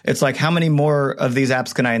too. It's like, how many more of these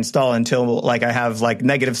apps can I install until I have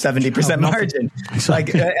negative 70% margin?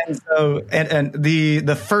 Exactly. And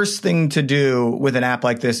the first thing to do with an app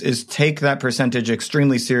like this is take that percentage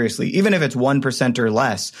extremely seriously. Even if it's 1% or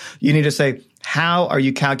less, you need to say, how are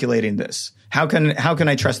you calculating this? How can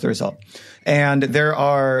I trust the result? And there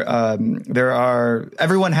are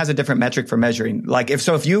everyone has a different metric for measuring.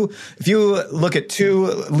 If you look at two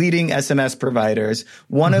leading SMS providers,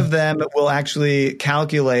 one of them will actually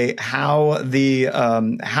calculate whether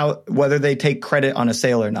they take credit on a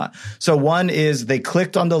sale or not. So one is they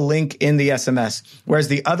clicked on the link in the SMS, whereas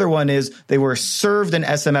the other one is they were served an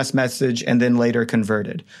SMS message and then later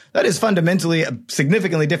converted. That is fundamentally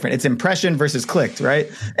significantly different. It's impression versus clicked, right?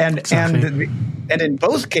 Exactly. And in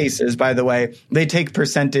both cases, by the way, they take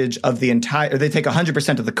percentage of they take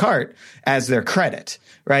 100% of the cart as their credit,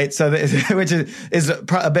 right? So, which is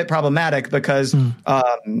a bit problematic because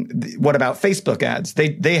what about Facebook ads?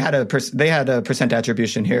 They had a percent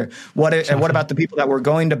attribution here. What about the people that were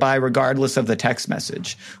going to buy regardless of the text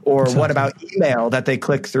message? Or what about email that they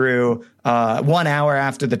click through 1 hour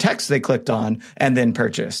after the text they clicked on and then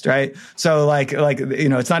purchased, right? So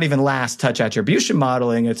it's not even last touch attribution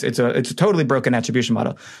modeling. It's a totally broken attribution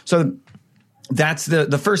model. So that's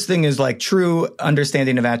the first thing is true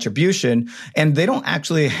understanding of attribution, and they don't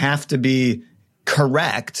actually have to be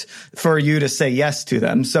correct for you to say yes to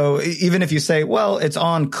them. So even if you say, well, it's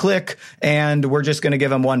on click and we're just going to give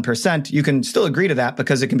them 1%, you can still agree to that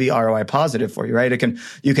because it can be ROI positive for you, right?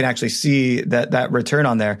 You can actually see that return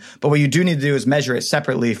on there. But what you do need to do is measure it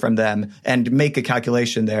separately from them and make a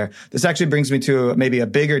calculation there. This actually brings me to maybe a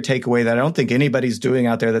bigger takeaway that I don't think anybody's doing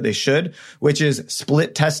out there that they should, which is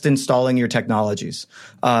split test installing your technologies.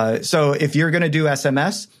 So if you're going to do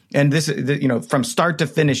SMS, and this, from start to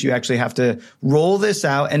finish, you actually have to roll this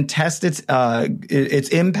out and test its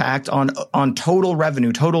impact on total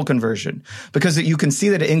revenue, total conversion, because you can see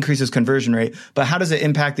that it increases conversion rate. But how does it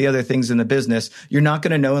impact the other things in the business? You're not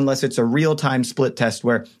going to know unless it's a real time split test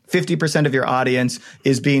where 50% of your audience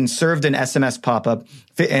is being served an SMS pop-up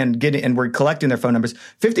and we're collecting their phone numbers.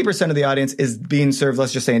 50% of the audience is being served,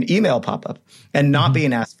 let's just say, an email pop-up and not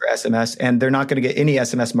being asked for SMS, and they're not going to get any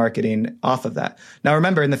SMS marketing off of that. Now,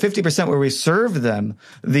 remember, in the 50% where we serve them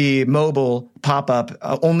the mobile pop-up,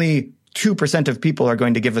 only 2% of people are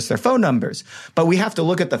going to give us their phone numbers. But we have to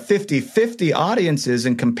look at the 50-50 audiences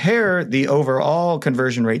and compare the overall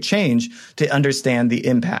conversion rate change to understand the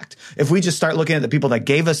impact. If we just start looking at the people that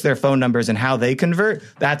gave us their phone numbers and how they convert,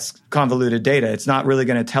 that's convoluted data. It's not really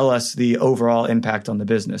going to tell us the overall impact on the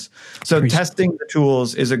business. So testing the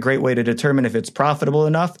tools is a great way to determine if it's profitable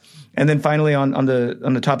enough. And then finally, on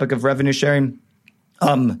the topic of revenue sharing,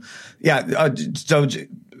 what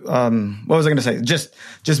was I going to say?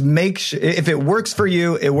 Just make sure if it works for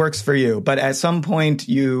you, it works for you. But at some point,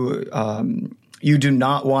 you do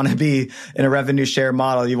not want to be in a revenue share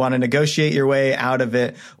model. You want to negotiate your way out of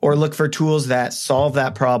it, or look for tools that solve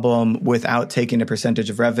that problem without taking a percentage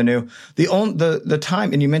of revenue. The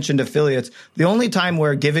time, and you mentioned affiliates, the only time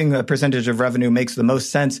where giving a percentage of revenue makes the most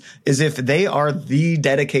sense is if they are the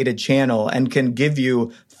dedicated channel and can give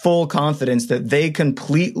you full confidence that they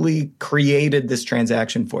completely created this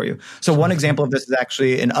transaction for you. So one example of this is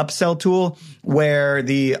actually an upsell tool where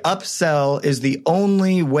the upsell is the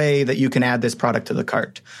only way that you can add this product to the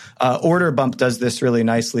cart. Order Bump does this really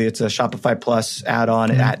nicely. It's a Shopify Plus add-on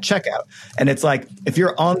at checkout. And it's like, if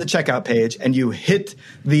you're on the checkout page and you hit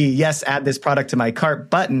the yes, add this product to my cart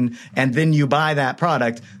button, and then you buy that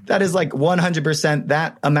product, that is 100%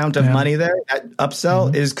 that amount of money there. That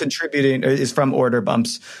upsell is from Order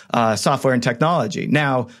Bump's software and technology.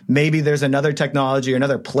 Now, maybe there's another technology or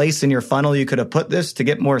another place in your funnel you could have put this to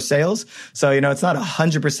get more sales. So, it's not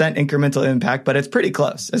 100% incremental impact, but it's pretty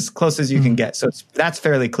close as you can get. So that's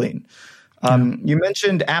fairly clean. You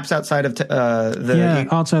mentioned apps outside of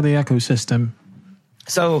outside the ecosystem.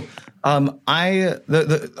 So I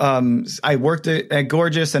worked at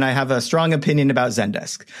Gorgeous, and I have a strong opinion about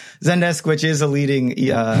Zendesk. Zendesk, which is a leading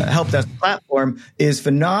help desk platform, is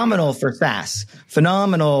phenomenal for SaaS,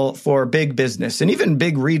 phenomenal for big business and even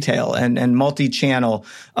big retail and multi-channel,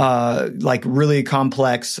 like really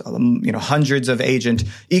complex, hundreds of agent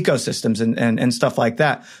ecosystems and stuff like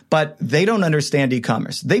that. But they don't understand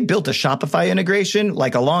e-commerce. They built a Shopify integration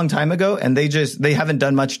like a long time ago, and they haven't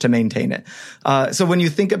done much to maintain it. So when you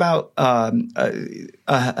think about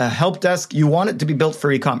a help desk, you want it to be built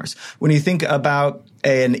for e-commerce. When you think about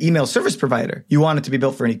an email service provider, you want it to be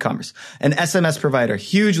built for an e-commerce. An SMS provider,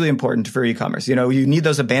 hugely important for e-commerce. You need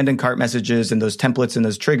those abandoned cart messages and those templates and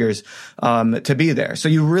those triggers to be there. So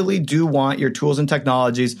you really do want your tools and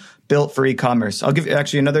technologies built for e-commerce. I'll give you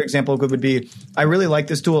actually another example would be, I really like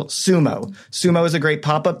this tool, Sumo. Sumo is a great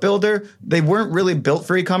pop-up builder. They weren't really built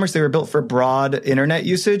for e-commerce. They were built for broad internet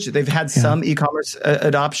usage. They've had some e-commerce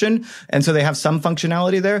adoption, and so they have some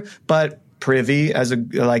functionality there, but Privy as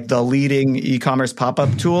the leading e-commerce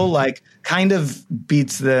pop-up tool, kind of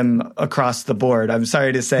beats them across the board. I'm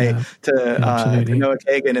sorry to say to Noah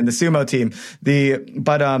Kagan and the Sumo team.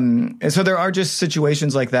 So there are just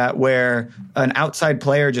situations like that where an outside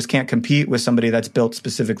player just can't compete with somebody that's built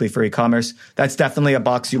specifically for e-commerce. That's definitely a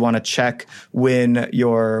box you want to check when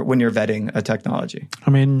you're vetting a technology. I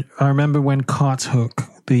mean, I remember when CartHook,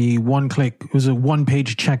 the it was a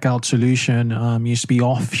one-page checkout solution, used to be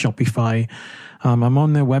off Shopify. I'm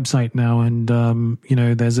on their website now, and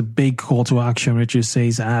there's a big call to action which just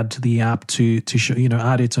says add the app to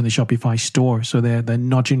add it on the Shopify store. So they're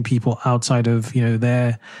nudging people outside of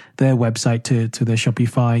their website to their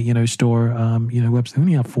Shopify store. Website. We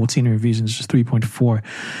only have 14 reviews and it's just 3.4.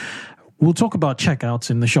 We'll talk about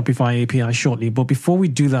checkouts in the Shopify API shortly, but before we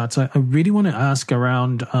do that, I really want to ask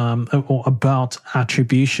around or about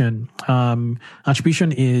attribution.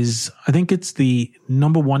 Attribution is, I think, it's the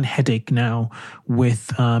number one headache now with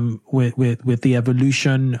the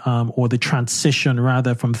evolution or the transition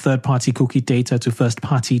rather from third-party cookie data to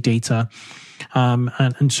first-party data.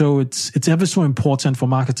 And so it's ever so important for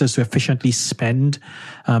marketers to efficiently spend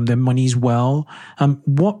their monies well.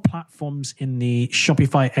 What platforms in the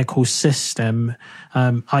Shopify ecosystem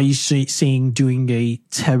are you seeing doing a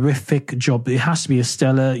terrific job? It has to be a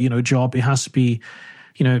stellar, job. It has to be,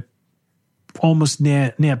 almost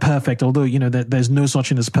near perfect. Although there's no such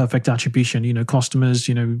thing as perfect attribution. Customers,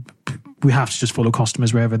 we have to just follow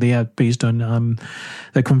customers wherever they are based on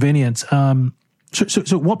their convenience.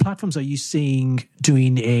 So what platforms are you seeing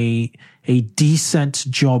doing a decent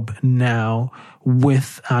job now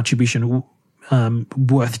with attribution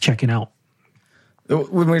worth checking out?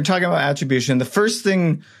 When we're talking about attribution, the first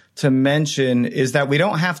thing to mention is that we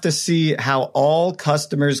don't have to see how all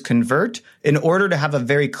customers convert in order to have a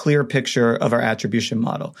very clear picture of our attribution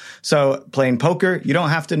model. So playing poker, you don't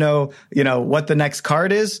have to know, what the next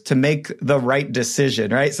card is to make the right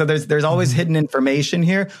decision, right? So there's always hidden information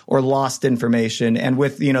here or lost information. And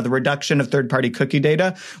with, the reduction of third-party cookie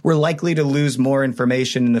data, we're likely to lose more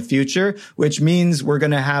information in the future, which means we're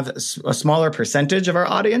going to have a smaller percentage of our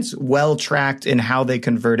audience well tracked in how they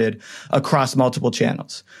converted across multiple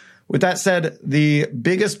channels. With that said, the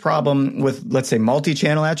biggest problem with, let's say,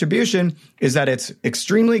 multi-channel attribution is that it's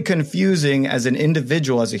extremely confusing as an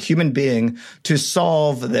individual, as a human being, to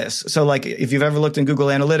solve this. So if you've ever looked in Google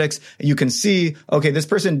Analytics, you can see, okay, this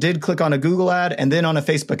person did click on a Google ad and then on a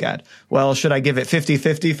Facebook ad. Well, should I give it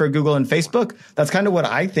 50-50 for Google and Facebook? That's kind of what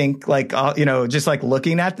I think, just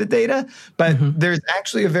looking at the data. But there's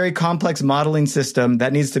actually a very complex modeling system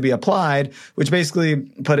that needs to be applied, which basically,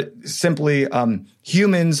 put it simply,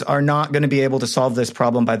 humans are not going to be able to solve this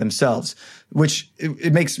problem by themselves, which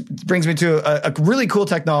brings me to a really cool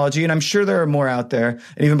technology. And I'm sure there are more out there.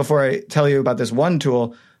 And even before I tell you about this one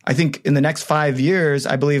tool, I think in the next 5 years,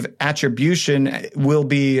 I believe attribution will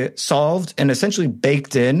be solved and essentially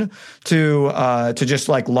baked in to just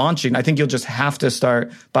launching. I think you'll just have to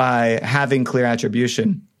start by having clear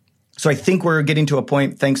attribution. So I think we're getting to a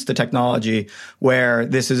point, thanks to technology, where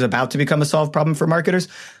this is about to become a solved problem for marketers.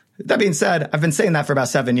 That being said, I've been saying that for about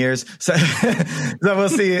 7 years. So we'll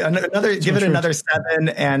see give it another 7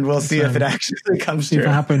 and we'll see if it actually comes true. If it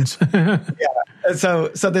happens. Yeah. So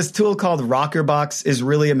this tool called Rockerbox is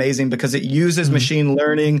really amazing because it uses machine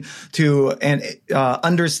learning to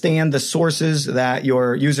understand the sources that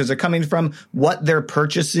your users are coming from, what they're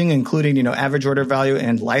purchasing, including, average order value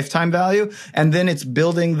and lifetime value. And then it's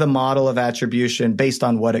building the model of attribution based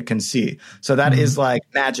on what it can see. So that is like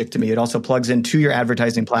magic to me. It also plugs into your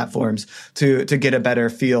advertising platforms to get a better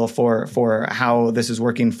feel for how this is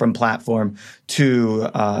working from platform to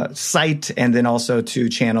site and then also to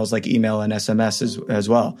channels like email and SMS us as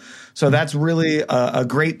well. So that's really a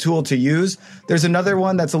great tool to use. There's another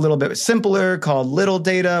one that's a little bit simpler called Little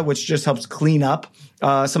Data, which just helps clean up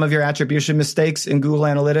some of your attribution mistakes in Google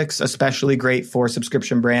Analytics, especially great for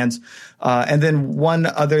subscription brands. And then one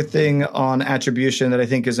other thing on attribution that I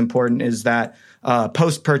think is important is that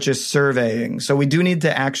post-purchase surveying. So we do need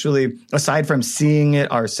to actually, aside from seeing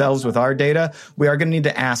it ourselves with our data, we are going to need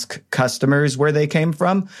to ask customers where they came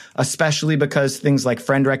from, especially because things like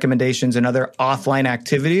friend recommendations and other offline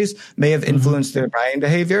activities may have influenced their buying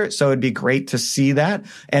behavior. So it'd be great to see that.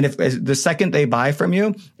 And if the second they buy from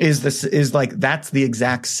you is like, that's the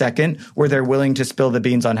exact second where they're willing to spill the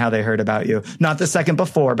beans on how they heard about you. Not the second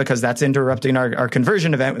before, because that's interrupting our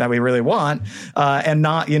conversion event that we really want. And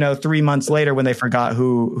not, 3 months later when they forgot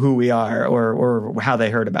who we are or how they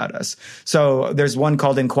heard about us. So there's one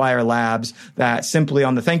called Inquire Labs that simply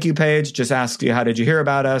on the thank you page just asks you, how did you hear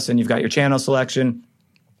about us? And you've got your channel selection.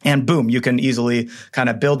 And boom, you can easily kind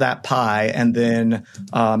of build that pie and then,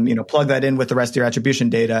 plug that in with the rest of your attribution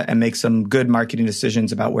data and make some good marketing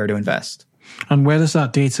decisions about where to invest. And where does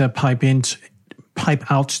that data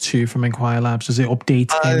pipe out to from Inquire Labs? Does it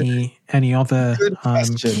update any other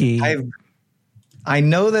key? I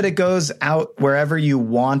know that it goes out wherever you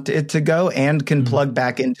want it to go and can plug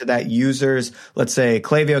back into that user's, let's say,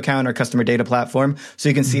 Klaviyo account or customer data platform. So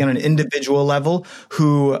you can see on an individual level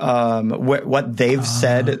who, what they've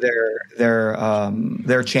said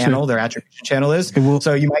their channel, their attribution channel is.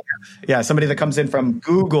 So you might, somebody that comes in from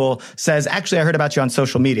Google says, actually, I heard about you on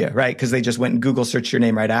social media, right? Because they just went and Google searched your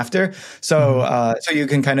name right after. So, so you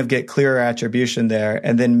can kind of get clearer attribution there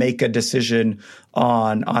and then make a decision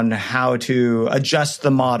on how to adjust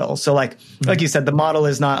the model. So like you said, the model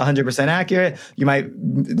is not 100% accurate.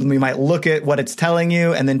 We might look at what it's telling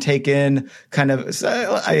you and then take in kind of,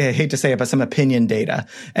 I hate to say it, but some opinion data.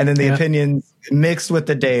 And then the opinions mixed with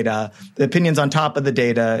the data, the opinions on top of the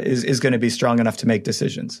data is going to be strong enough to make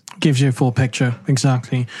decisions. Gives you a full picture.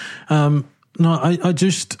 Exactly. I'm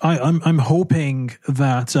hoping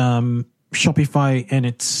that, Shopify in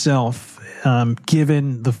itself,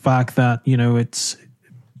 given the fact that it's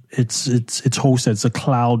hosted, it's a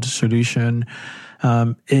cloud solution,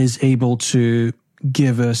 is able to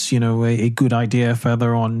give us a good idea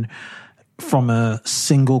further on from a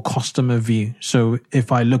single customer view. So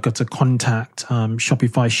if I look at a contact,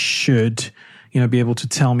 Shopify should be able to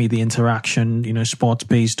tell me the interaction spots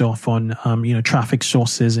based off on traffic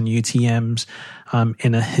sources and UTMs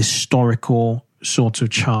in a historical sort of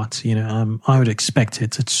chart. I would expect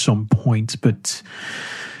it at some point, but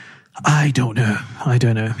I don't know.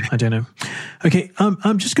 Okay,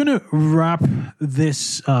 I'm just going to wrap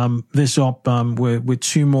this up with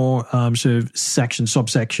two more sort of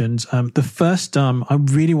subsections. The first, I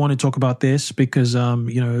really want to talk about this because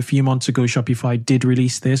a few months ago Shopify did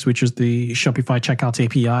release this, which is the Shopify Checkout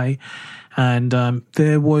API. And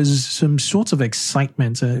there was some sort of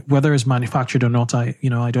excitement, whether it's manufactured or not, I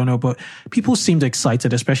don't know, but people seemed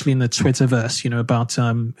excited, especially in the Twitterverse, about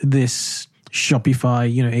this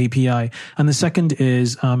Shopify, API. And the second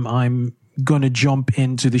is I'm going to jump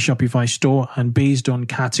into the Shopify store, and based on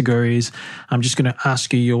categories, I'm just going to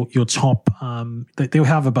ask you your top. They'll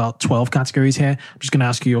have about 12 categories here. I'm just going to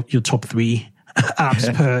ask you your top 3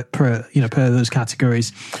 apps per those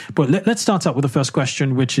categories. But let's start out with the first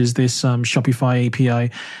question, which is this Shopify API.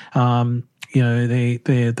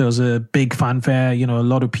 There was a big fanfare. A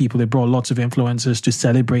lot of people, they brought lots of influencers to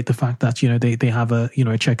celebrate the fact that they have a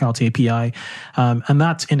checkout API, and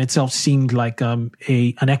that in itself seemed like an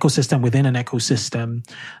ecosystem within an ecosystem.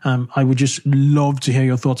 I would just love to hear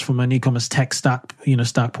your thoughts from an e-commerce tech stack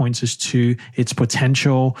points as to its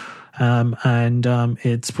potential. And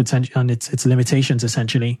its potential and its limitations,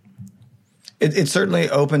 essentially. It certainly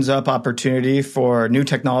opens up opportunity for new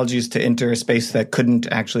technologies to enter a space that couldn't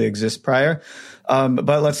actually exist prior.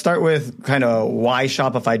 But let's start with kind of why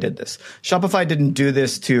Shopify did this. Shopify didn't do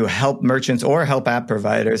this to help merchants or help app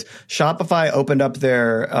providers. Shopify opened up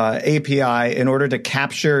their API in order to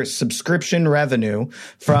capture subscription revenue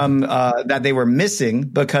from that they were missing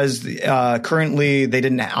because currently they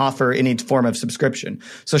didn't offer any form of subscription.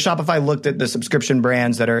 So Shopify looked at the subscription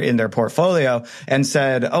brands that are in their portfolio and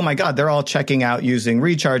said, oh my God, they're all checking out using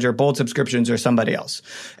Recharge or Bold subscriptions or somebody else.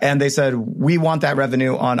 And they said, we want that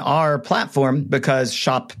revenue on our platform because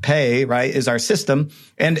Shop Pay, right, is our system.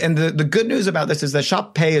 And the good news about this is that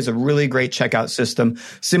Shop Pay is a really great checkout system,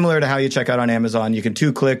 similar to how you check out on Amazon. You can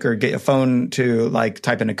 2-click or get a phone to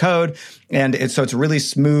type in a code. And it's really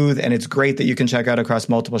smooth, and it's great that you can check out across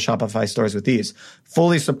multiple Shopify stores with ease.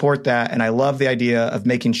 Fully support that. And I love the idea of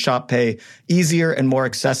making Shop Pay easier and more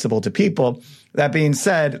accessible to people. That being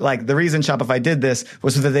said, like the reason Shopify did this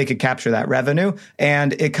was so that they could capture that revenue.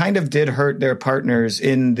 And it kind of did hurt their partners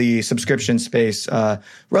in the subscription space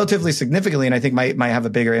relatively significantly, and I think might have a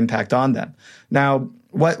bigger impact on them. Now,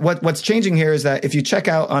 what's changing here is that if you check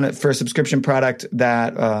out on it for a subscription product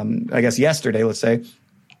that I guess yesterday, let's say,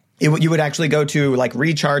 you would actually go to like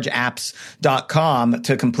rechargeapps.com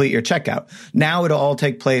to complete your checkout. Now it'll all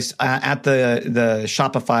take place at the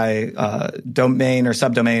Shopify domain or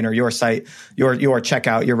subdomain or your site, your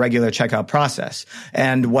checkout, your regular checkout process.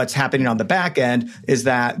 And what's happening on the back end is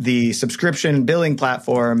that the subscription billing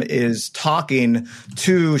platform is talking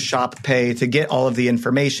to ShopPay to get all of the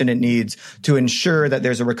information it needs to ensure that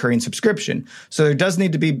there's a recurring subscription. So there does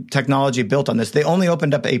need to be technology built on this. They only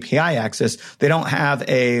opened up API access. They don't have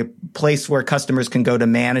a place where customers can go to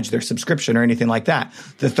manage their subscription or anything like that.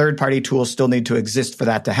 The third-party tools still need to exist for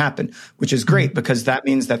that to happen, which is great because that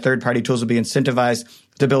means that third-party tools will be incentivized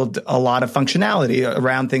to build a lot of functionality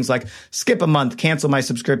around things like skip a month, cancel my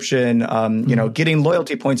subscription, getting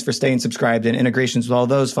loyalty points for staying subscribed and integrations with all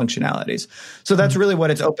those functionalities. So that's really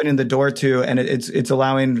what it's opening the door to, and it's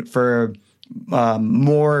allowing for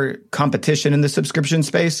more competition in the subscription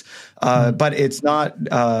space, but it's not.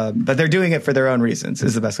 But they're doing it for their own reasons.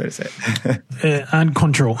 Is the best way to say it. And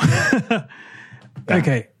control.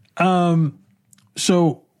 Okay.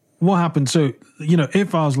 So what happened? So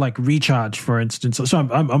if I was like Recharge, for instance, so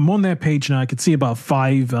I'm on their page now. I could see about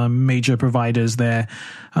 5 major providers there.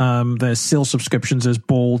 There's Seal subscriptions. There's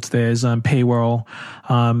Bolt. There's Paywall.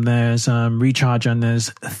 There's Recharge, and there's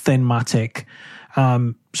Thinmatic.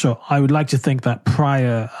 So I would like to think that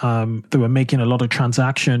prior, they were making a lot of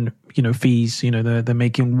transaction, fees, they're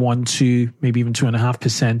making 1%, 2%, maybe even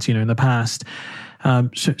 2.5%, in the past.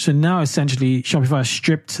 So now essentially Shopify has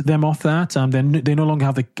stripped them off that. They no longer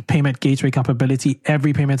have the payment gateway capability.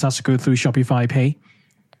 Every payment has to go through Shopify Pay.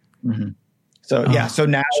 Mm-hmm. So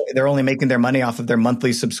now they're only making their money off of their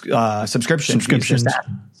monthly subscriptions.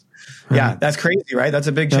 Yeah, that's crazy, right? That's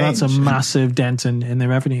a big change. That's a massive dent in their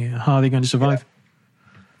revenue. How are they going to survive?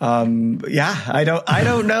 Yeah. I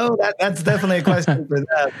don't know. That's definitely a question for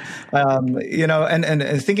them.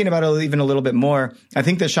 And thinking about it even a little bit more, I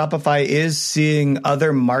think that Shopify is seeing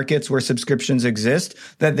other markets where subscriptions exist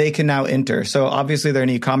that they can now enter. So obviously they're an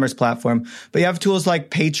e-commerce platform, but you have tools like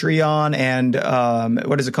Patreon and,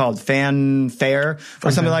 what is it called? Fanfare or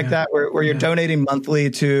something like that, where you're donating monthly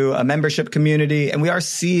to a membership community. And we are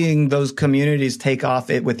seeing those communities take off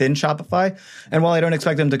within Shopify. And while I don't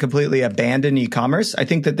expect them to completely abandon e-commerce, I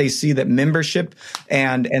think that they see that membership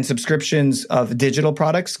and subscriptions of digital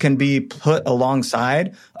products can be put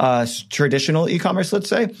alongside traditional e-commerce, let's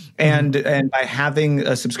say. And by having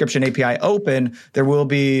a subscription API open, there will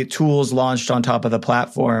be tools launched on top of the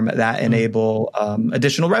platform that enable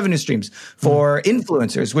additional revenue streams for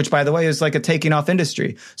influencers, which, by the way, is like a taking off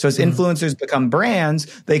industry. So as influencers become brands,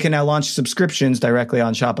 they can now launch subscriptions directly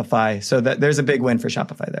on Shopify. So that there's a big win for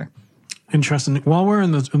Shopify there. Interesting. While we're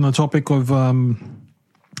on the topic of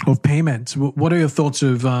payments, what are your thoughts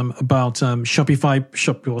about Shopify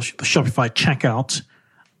checkout?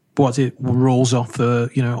 What it rolls off off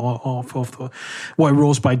the what it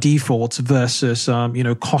rolls by default versus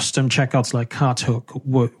custom checkouts like CartHook.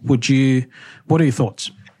 What are your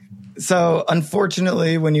thoughts? So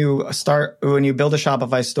unfortunately, when you build a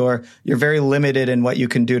Shopify store, you're very limited in what you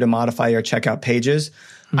can do to modify your checkout pages.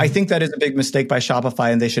 I think that is a big mistake by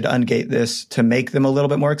Shopify, and they should ungate this to make them a little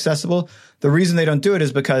bit more accessible. The reason they don't do it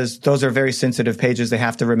is because those are very sensitive pages. They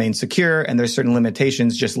have to remain secure, and there's certain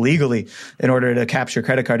limitations just legally in order to capture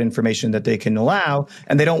credit card information that they can allow.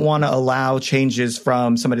 And they don't want to allow changes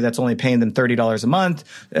from somebody that's only paying them $30 a month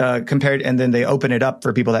and then they open it up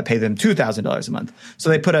for people that pay them $2,000 a month. So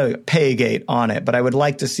they put a pay gate on it, but I would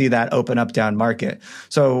like to see that open up down market.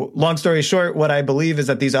 So long story short, what I believe is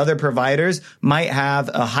that these other providers might have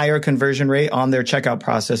a higher conversion rate on their checkout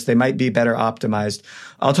process. They might be better optimized.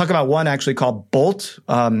 I'll talk about one actually called Bolt.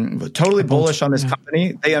 Totally bullish on this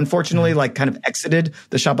company. They unfortunately kind of exited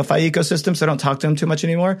the Shopify ecosystem, so I don't talk to them too much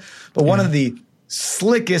anymore. But one of the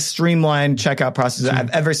slickest streamlined checkout processes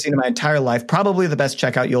I've ever seen in my entire life, probably the best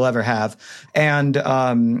checkout you'll ever have. And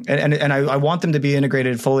I want them to be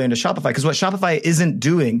integrated fully into Shopify, because what Shopify isn't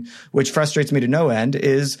doing, which frustrates me to no end,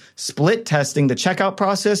 is split testing the checkout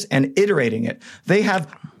process and iterating it. They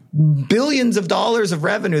have billions of dollars of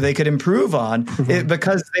revenue they could improve on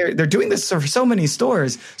because they're doing this for so many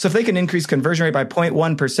stores. So if they can increase conversion rate by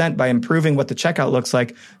 0.1% by improving what the checkout looks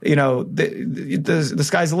like, the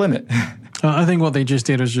sky's the limit. I think what they just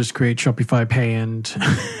did was just create Shopify Pay and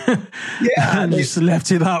just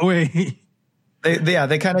left it that way.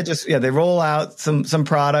 They kind of just, they roll out some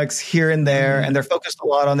products here and there, and they're focused a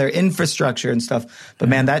lot on their infrastructure and stuff. But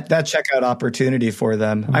man, that checkout opportunity for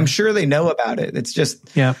them, I'm sure they know about it. It's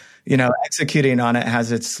just, executing on it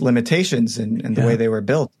has its limitations and the way they were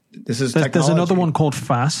built. There's another one called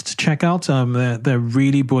Fast Checkout. They're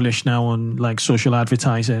really bullish now on like social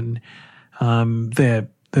advertising. They're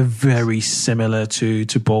very similar to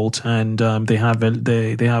Bolt, and they have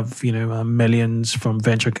millions from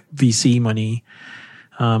venture VC money.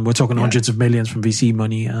 We're talking hundreds of millions from VC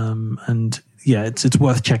money, and it's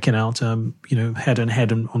worth checking out. Head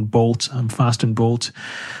on Bolt, Fast and Bolt.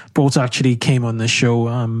 Bolt actually came on the show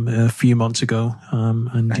a few months ago,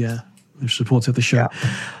 we've supported the show. Yeah.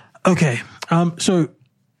 Okay, so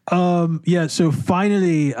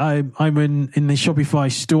finally, I'm in the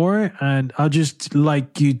Shopify store, and I'd just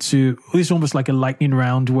like you to. It's almost like a lightning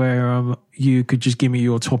round where you could just give me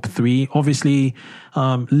your top 3. Obviously,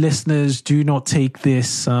 listeners, do not take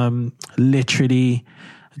this literally.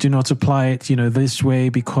 Do not apply it, this way,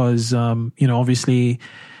 because obviously,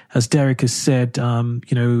 as Derek has said,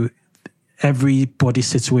 everybody's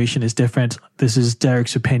situation is different. This is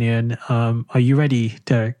Derek's opinion. Are you ready,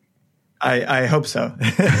 Derek? I hope so.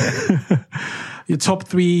 Your top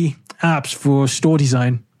 3 apps for store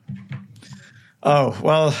design. Oh,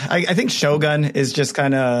 well, I think Shogun is just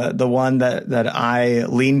kind of the one that I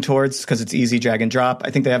lean towards because it's easy drag and drop.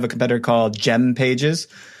 I think they have a competitor called Gem Pages.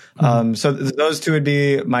 So those 2 would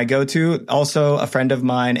be my go-to. Also, a friend of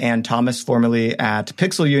mine, Ann Thomas, formerly at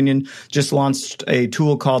Pixel Union, just launched a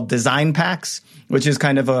tool called Design Packs, which is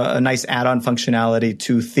kind of a nice add-on functionality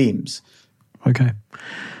to themes. Okay.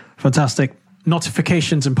 Fantastic.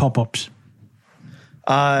 Notifications and pop-ups.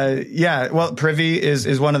 Well, Privy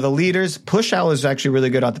is one of the leaders. Push Owl is actually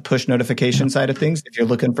really good at the push notification side of things if you're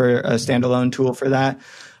looking for a standalone tool for that.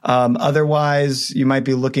 Otherwise, you might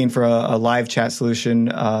be looking for a live chat solution.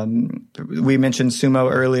 We mentioned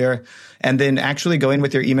Sumo earlier. And then actually going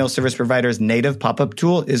with your email service provider's native pop-up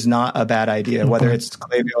tool is not a bad idea, whether it's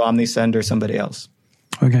Klaviyo, OmniSend, or somebody else.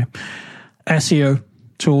 Okay. SEO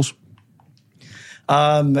tools.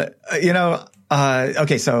 Okay,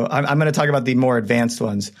 so I'm going to talk about the more advanced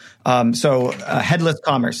ones. Headless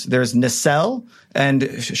commerce. There's Nacelle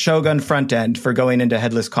and Shogun front end for going into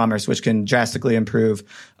headless commerce, which can drastically improve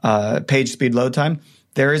page speed load time.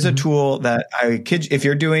 There is a tool that if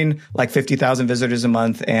you're doing like 50,000 visitors a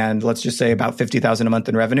month and let's just say about 50,000 a month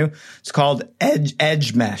in revenue, it's called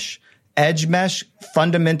Edge Mesh. Edge Mesh,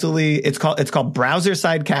 fundamentally, it's called browser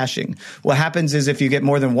side caching. What happens is if you get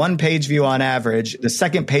more than one page view on average, the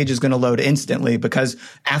second page is going to load instantly because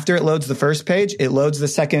after it loads the first page, it loads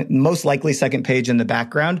the most likely second page in the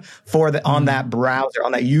background on that browser,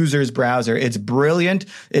 on that user's browser. It's brilliant.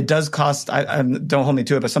 It does cost, don't hold me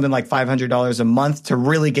to it, but something like $500 a month to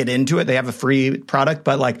really get into it. They have a free product,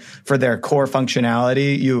 but like for their core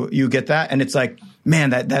functionality, you get that. And it's like,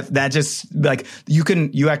 man, that just like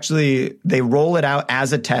they roll it out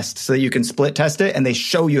as a test so that you can split test it and they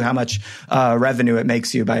show you how much revenue it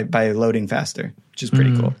makes you by loading faster, which is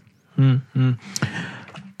pretty cool.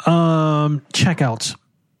 Checkouts.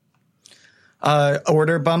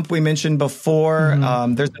 Order Bump we mentioned before.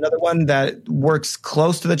 There's another one that works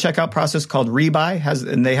close to the checkout process called Rebuy,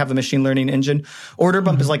 and they have a machine learning engine. Order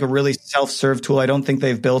Bump is like a really self-serve tool. I don't think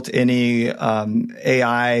they've built any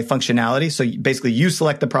AI functionality. So basically you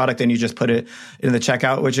select the product and you just put it in the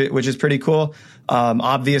checkout, which is pretty cool.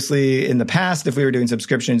 Obviously in the past, if we were doing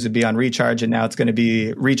subscriptions, it'd be on Recharge, and now it's going to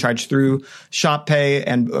be recharged through Shop Pay,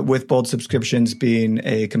 and with Bolt subscriptions being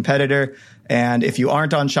a competitor. And if you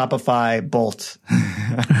aren't on Shopify, Bolt.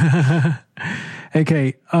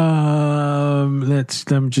 Okay. I'm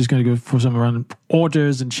just going to go for some random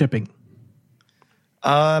orders and shipping.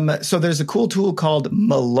 So there's a cool tool called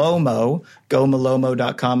Malomo,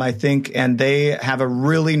 gomalomo.com, I think, and they have a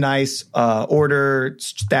really nice order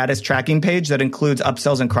status tracking page that includes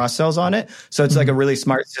upsells and cross-sells on it. So it's like a really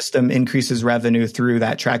smart system, increases revenue through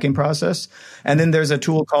that tracking process. And then there's a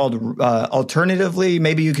tool called, alternatively,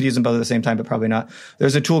 maybe you could use them both at the same time, but probably not.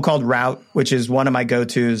 There's a tool called Route, which is one of my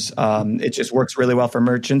go-tos. It just works really well for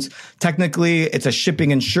merchants. Technically, it's a shipping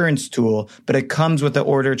insurance tool, but it comes with the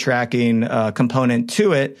order tracking component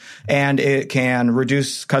to it, and it can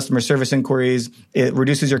reduce customer service inquiries. It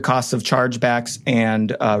reduces your costs of chargebacks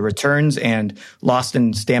and returns and lost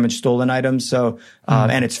and damaged stolen items. So,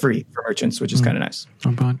 and it's free for merchants, which is kind of nice.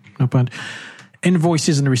 Not bad.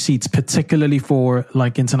 Invoices and receipts, particularly for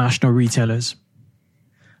like international retailers.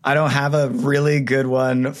 I don't have a really good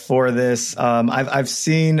one for this. I've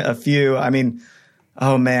seen a few. I mean,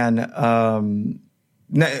 oh man. Are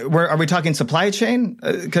we talking supply chain?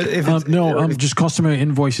 No, just customer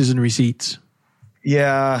invoices and receipts.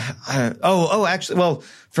 Yeah. Actually, well,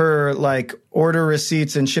 for like order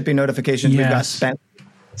receipts and shipping notifications, we've got Spent.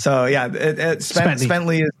 So yeah,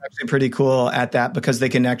 Spently is actually pretty cool at that because they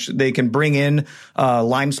can bring in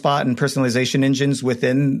LimeSpot and personalization engines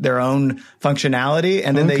within their own functionality,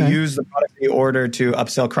 and then they use the product they order to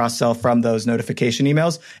upsell, cross-sell from those notification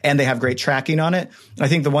emails, and they have great tracking on it. I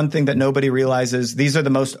think the one thing that nobody realizes, these are the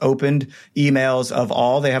most opened emails of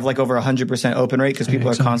all. They have like over 100% open rate because people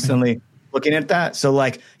are constantly looking at that. So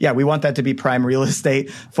like, yeah, we want that to be prime real estate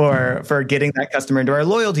for getting that customer into our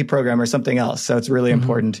loyalty program or something else. So it's really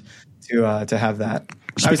important to have that.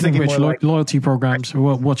 Speaking of which, loyalty programs,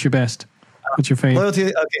 what's your best? What's your favorite? Loyalty.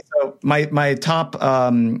 Okay. So my top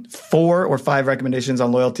 4 or 5 recommendations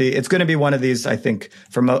on loyalty, it's going to be one of these, I think,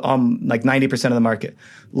 for like 90% of the market.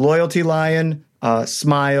 Loyalty Lion,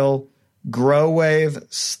 Smile, GrowWave,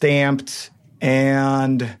 Stamped,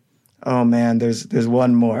 and oh man, there's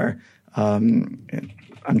one more. I'm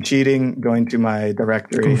cheating, going to my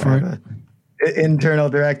directory. Go for it. Internal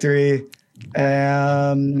directory.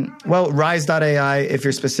 Well, Rise.ai if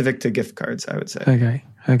you're specific to gift cards, I would say.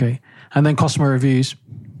 Okay. And then customer reviews.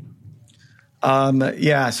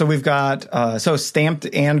 So we've got so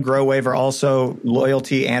Stamped and GrowWave are also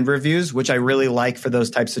loyalty and reviews, which I really like for those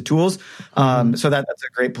types of tools. So that's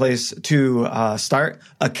a great place to start.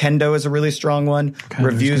 Akendo is a really strong one.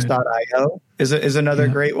 Reviews.io is another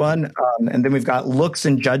great one. And then we've got Looks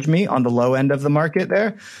and Judge Me on the low end of the market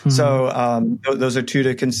there. So those are 2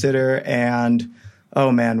 to consider. And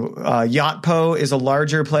oh man, Yotpo is a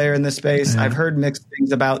larger player in this space. I've heard mixed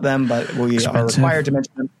things about them, but we are required to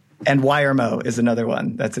mention them. And Wiremo is another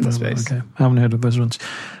one that's in the space. Okay, I haven't heard of those ones.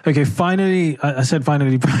 Okay, finally, I said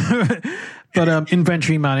finally, but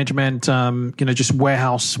inventory management, just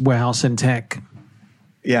warehouse and tech.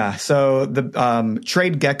 Yeah, so the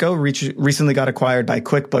TradeGecko recently got acquired by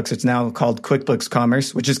QuickBooks. It's now called QuickBooks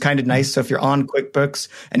Commerce, which is kind of nice. So if you're on QuickBooks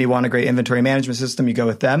and you want a great inventory management system, you go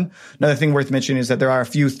with them. Another thing worth mentioning is that there are a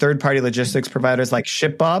few third-party logistics providers like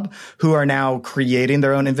ShipBob who are now creating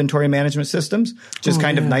their own inventory management systems, which is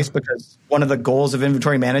kind of nice because one of the goals of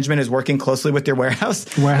inventory management is working closely with your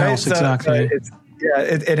warehouse. Right? So, exactly.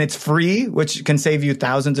 And it's free, which can save you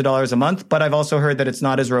thousands of dollars a month. But I've also heard that it's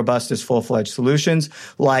not as robust as full-fledged solutions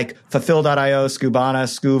like Fulfill.io, Skubana,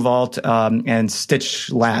 SkuVault, and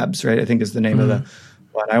Stitch Labs, right? I think is the name of the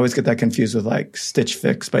one. I always get that confused with like Stitch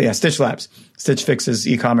Fix. But yeah, Stitch Labs. Stitch Fix is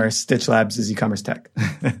e-commerce. Stitch Labs is e-commerce tech.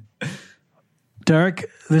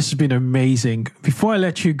 Derek, this has been amazing. Before I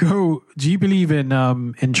let you go, do you believe in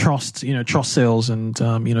trust, trust sales and,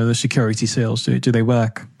 the security sales? Do they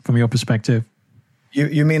work from your perspective?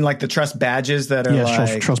 You mean like the trust badges that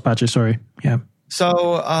are trust badges, sorry. Yeah.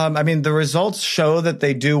 So, the results show that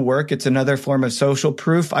they do work. It's another form of social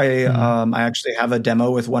proof. I actually have a demo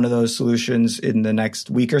with one of those solutions in the next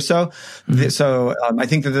week or so. So I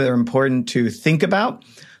think that they're important to think about.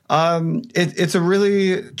 It's a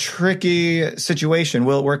really tricky situation.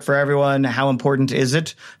 Will it work for everyone? How important is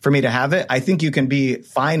it for me to have it? I think you can be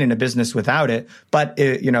fine in a business without it, but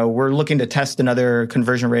we're looking to test another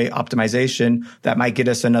conversion rate optimization that might get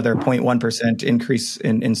us another 0.1% increase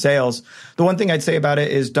in sales. The one thing I'd say about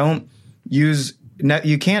it is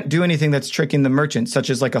you can't do anything that's tricking the merchant,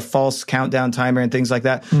 such as like a false countdown timer and things like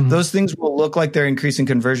that. Those things will look like they're increasing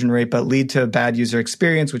conversion rate, but lead to a bad user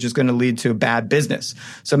experience, which is going to lead to bad business.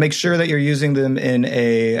 So make sure that you're using them in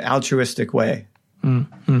a altruistic way.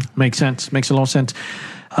 Makes sense. Makes a lot of sense.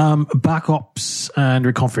 Backups and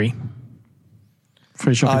recovery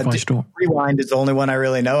for a Shopify store. Rewind is the only one I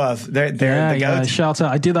really know of. They're shout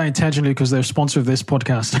out. I did that intentionally because they're a sponsor of this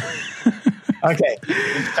podcast. Okay.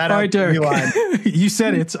 All right, Derek. You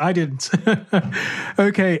said it. I didn't.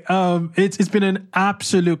 Okay. It's been an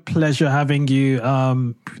absolute pleasure having you.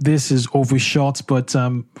 This is overshot, but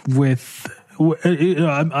we're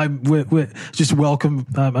just welcome.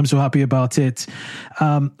 I'm so happy about it.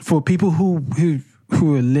 For people who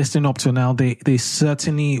are listening up till now, they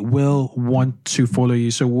certainly will want to follow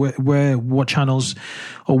you. So what channels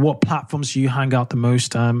or what platforms do you hang out the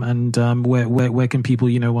most? And where can people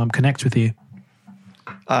connect with you?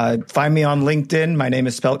 Find me on LinkedIn. My name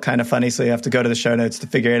is spelt kind of funny, so you have to go to the show notes to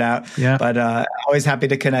figure it out. Yeah. But always happy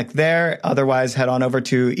to connect there. Otherwise, head on over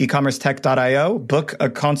to ecommercetech.io, book a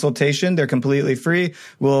consultation. They're completely free.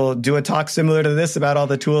 We'll do a talk similar to this about all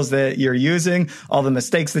the tools that you're using, all the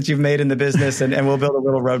mistakes that you've made in the business, and we'll build a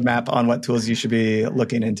little roadmap on what tools you should be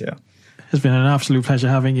looking into. It's been an absolute pleasure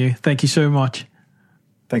having you. Thank you so much.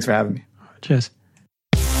 Thanks for having me. Cheers.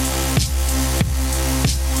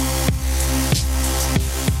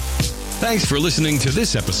 Thanks for listening to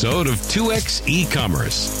this episode of 2X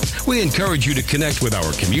E-Commerce. We encourage you to connect with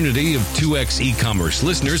our community of 2X E-Commerce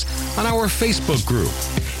listeners on our Facebook group,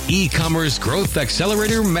 E-Commerce Growth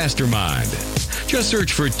Accelerator Mastermind. Just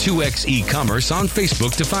search for 2X E-Commerce on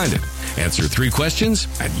Facebook to find it. Answer 3 questions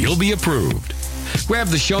and you'll be approved. Grab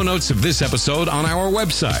the show notes of this episode on our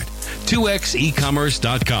website,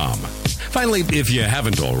 2xecommerce.com. Finally, if you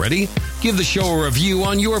haven't already, give the show a review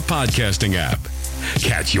on your podcasting app.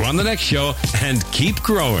 Catch you on the next show and keep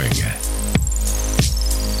growing.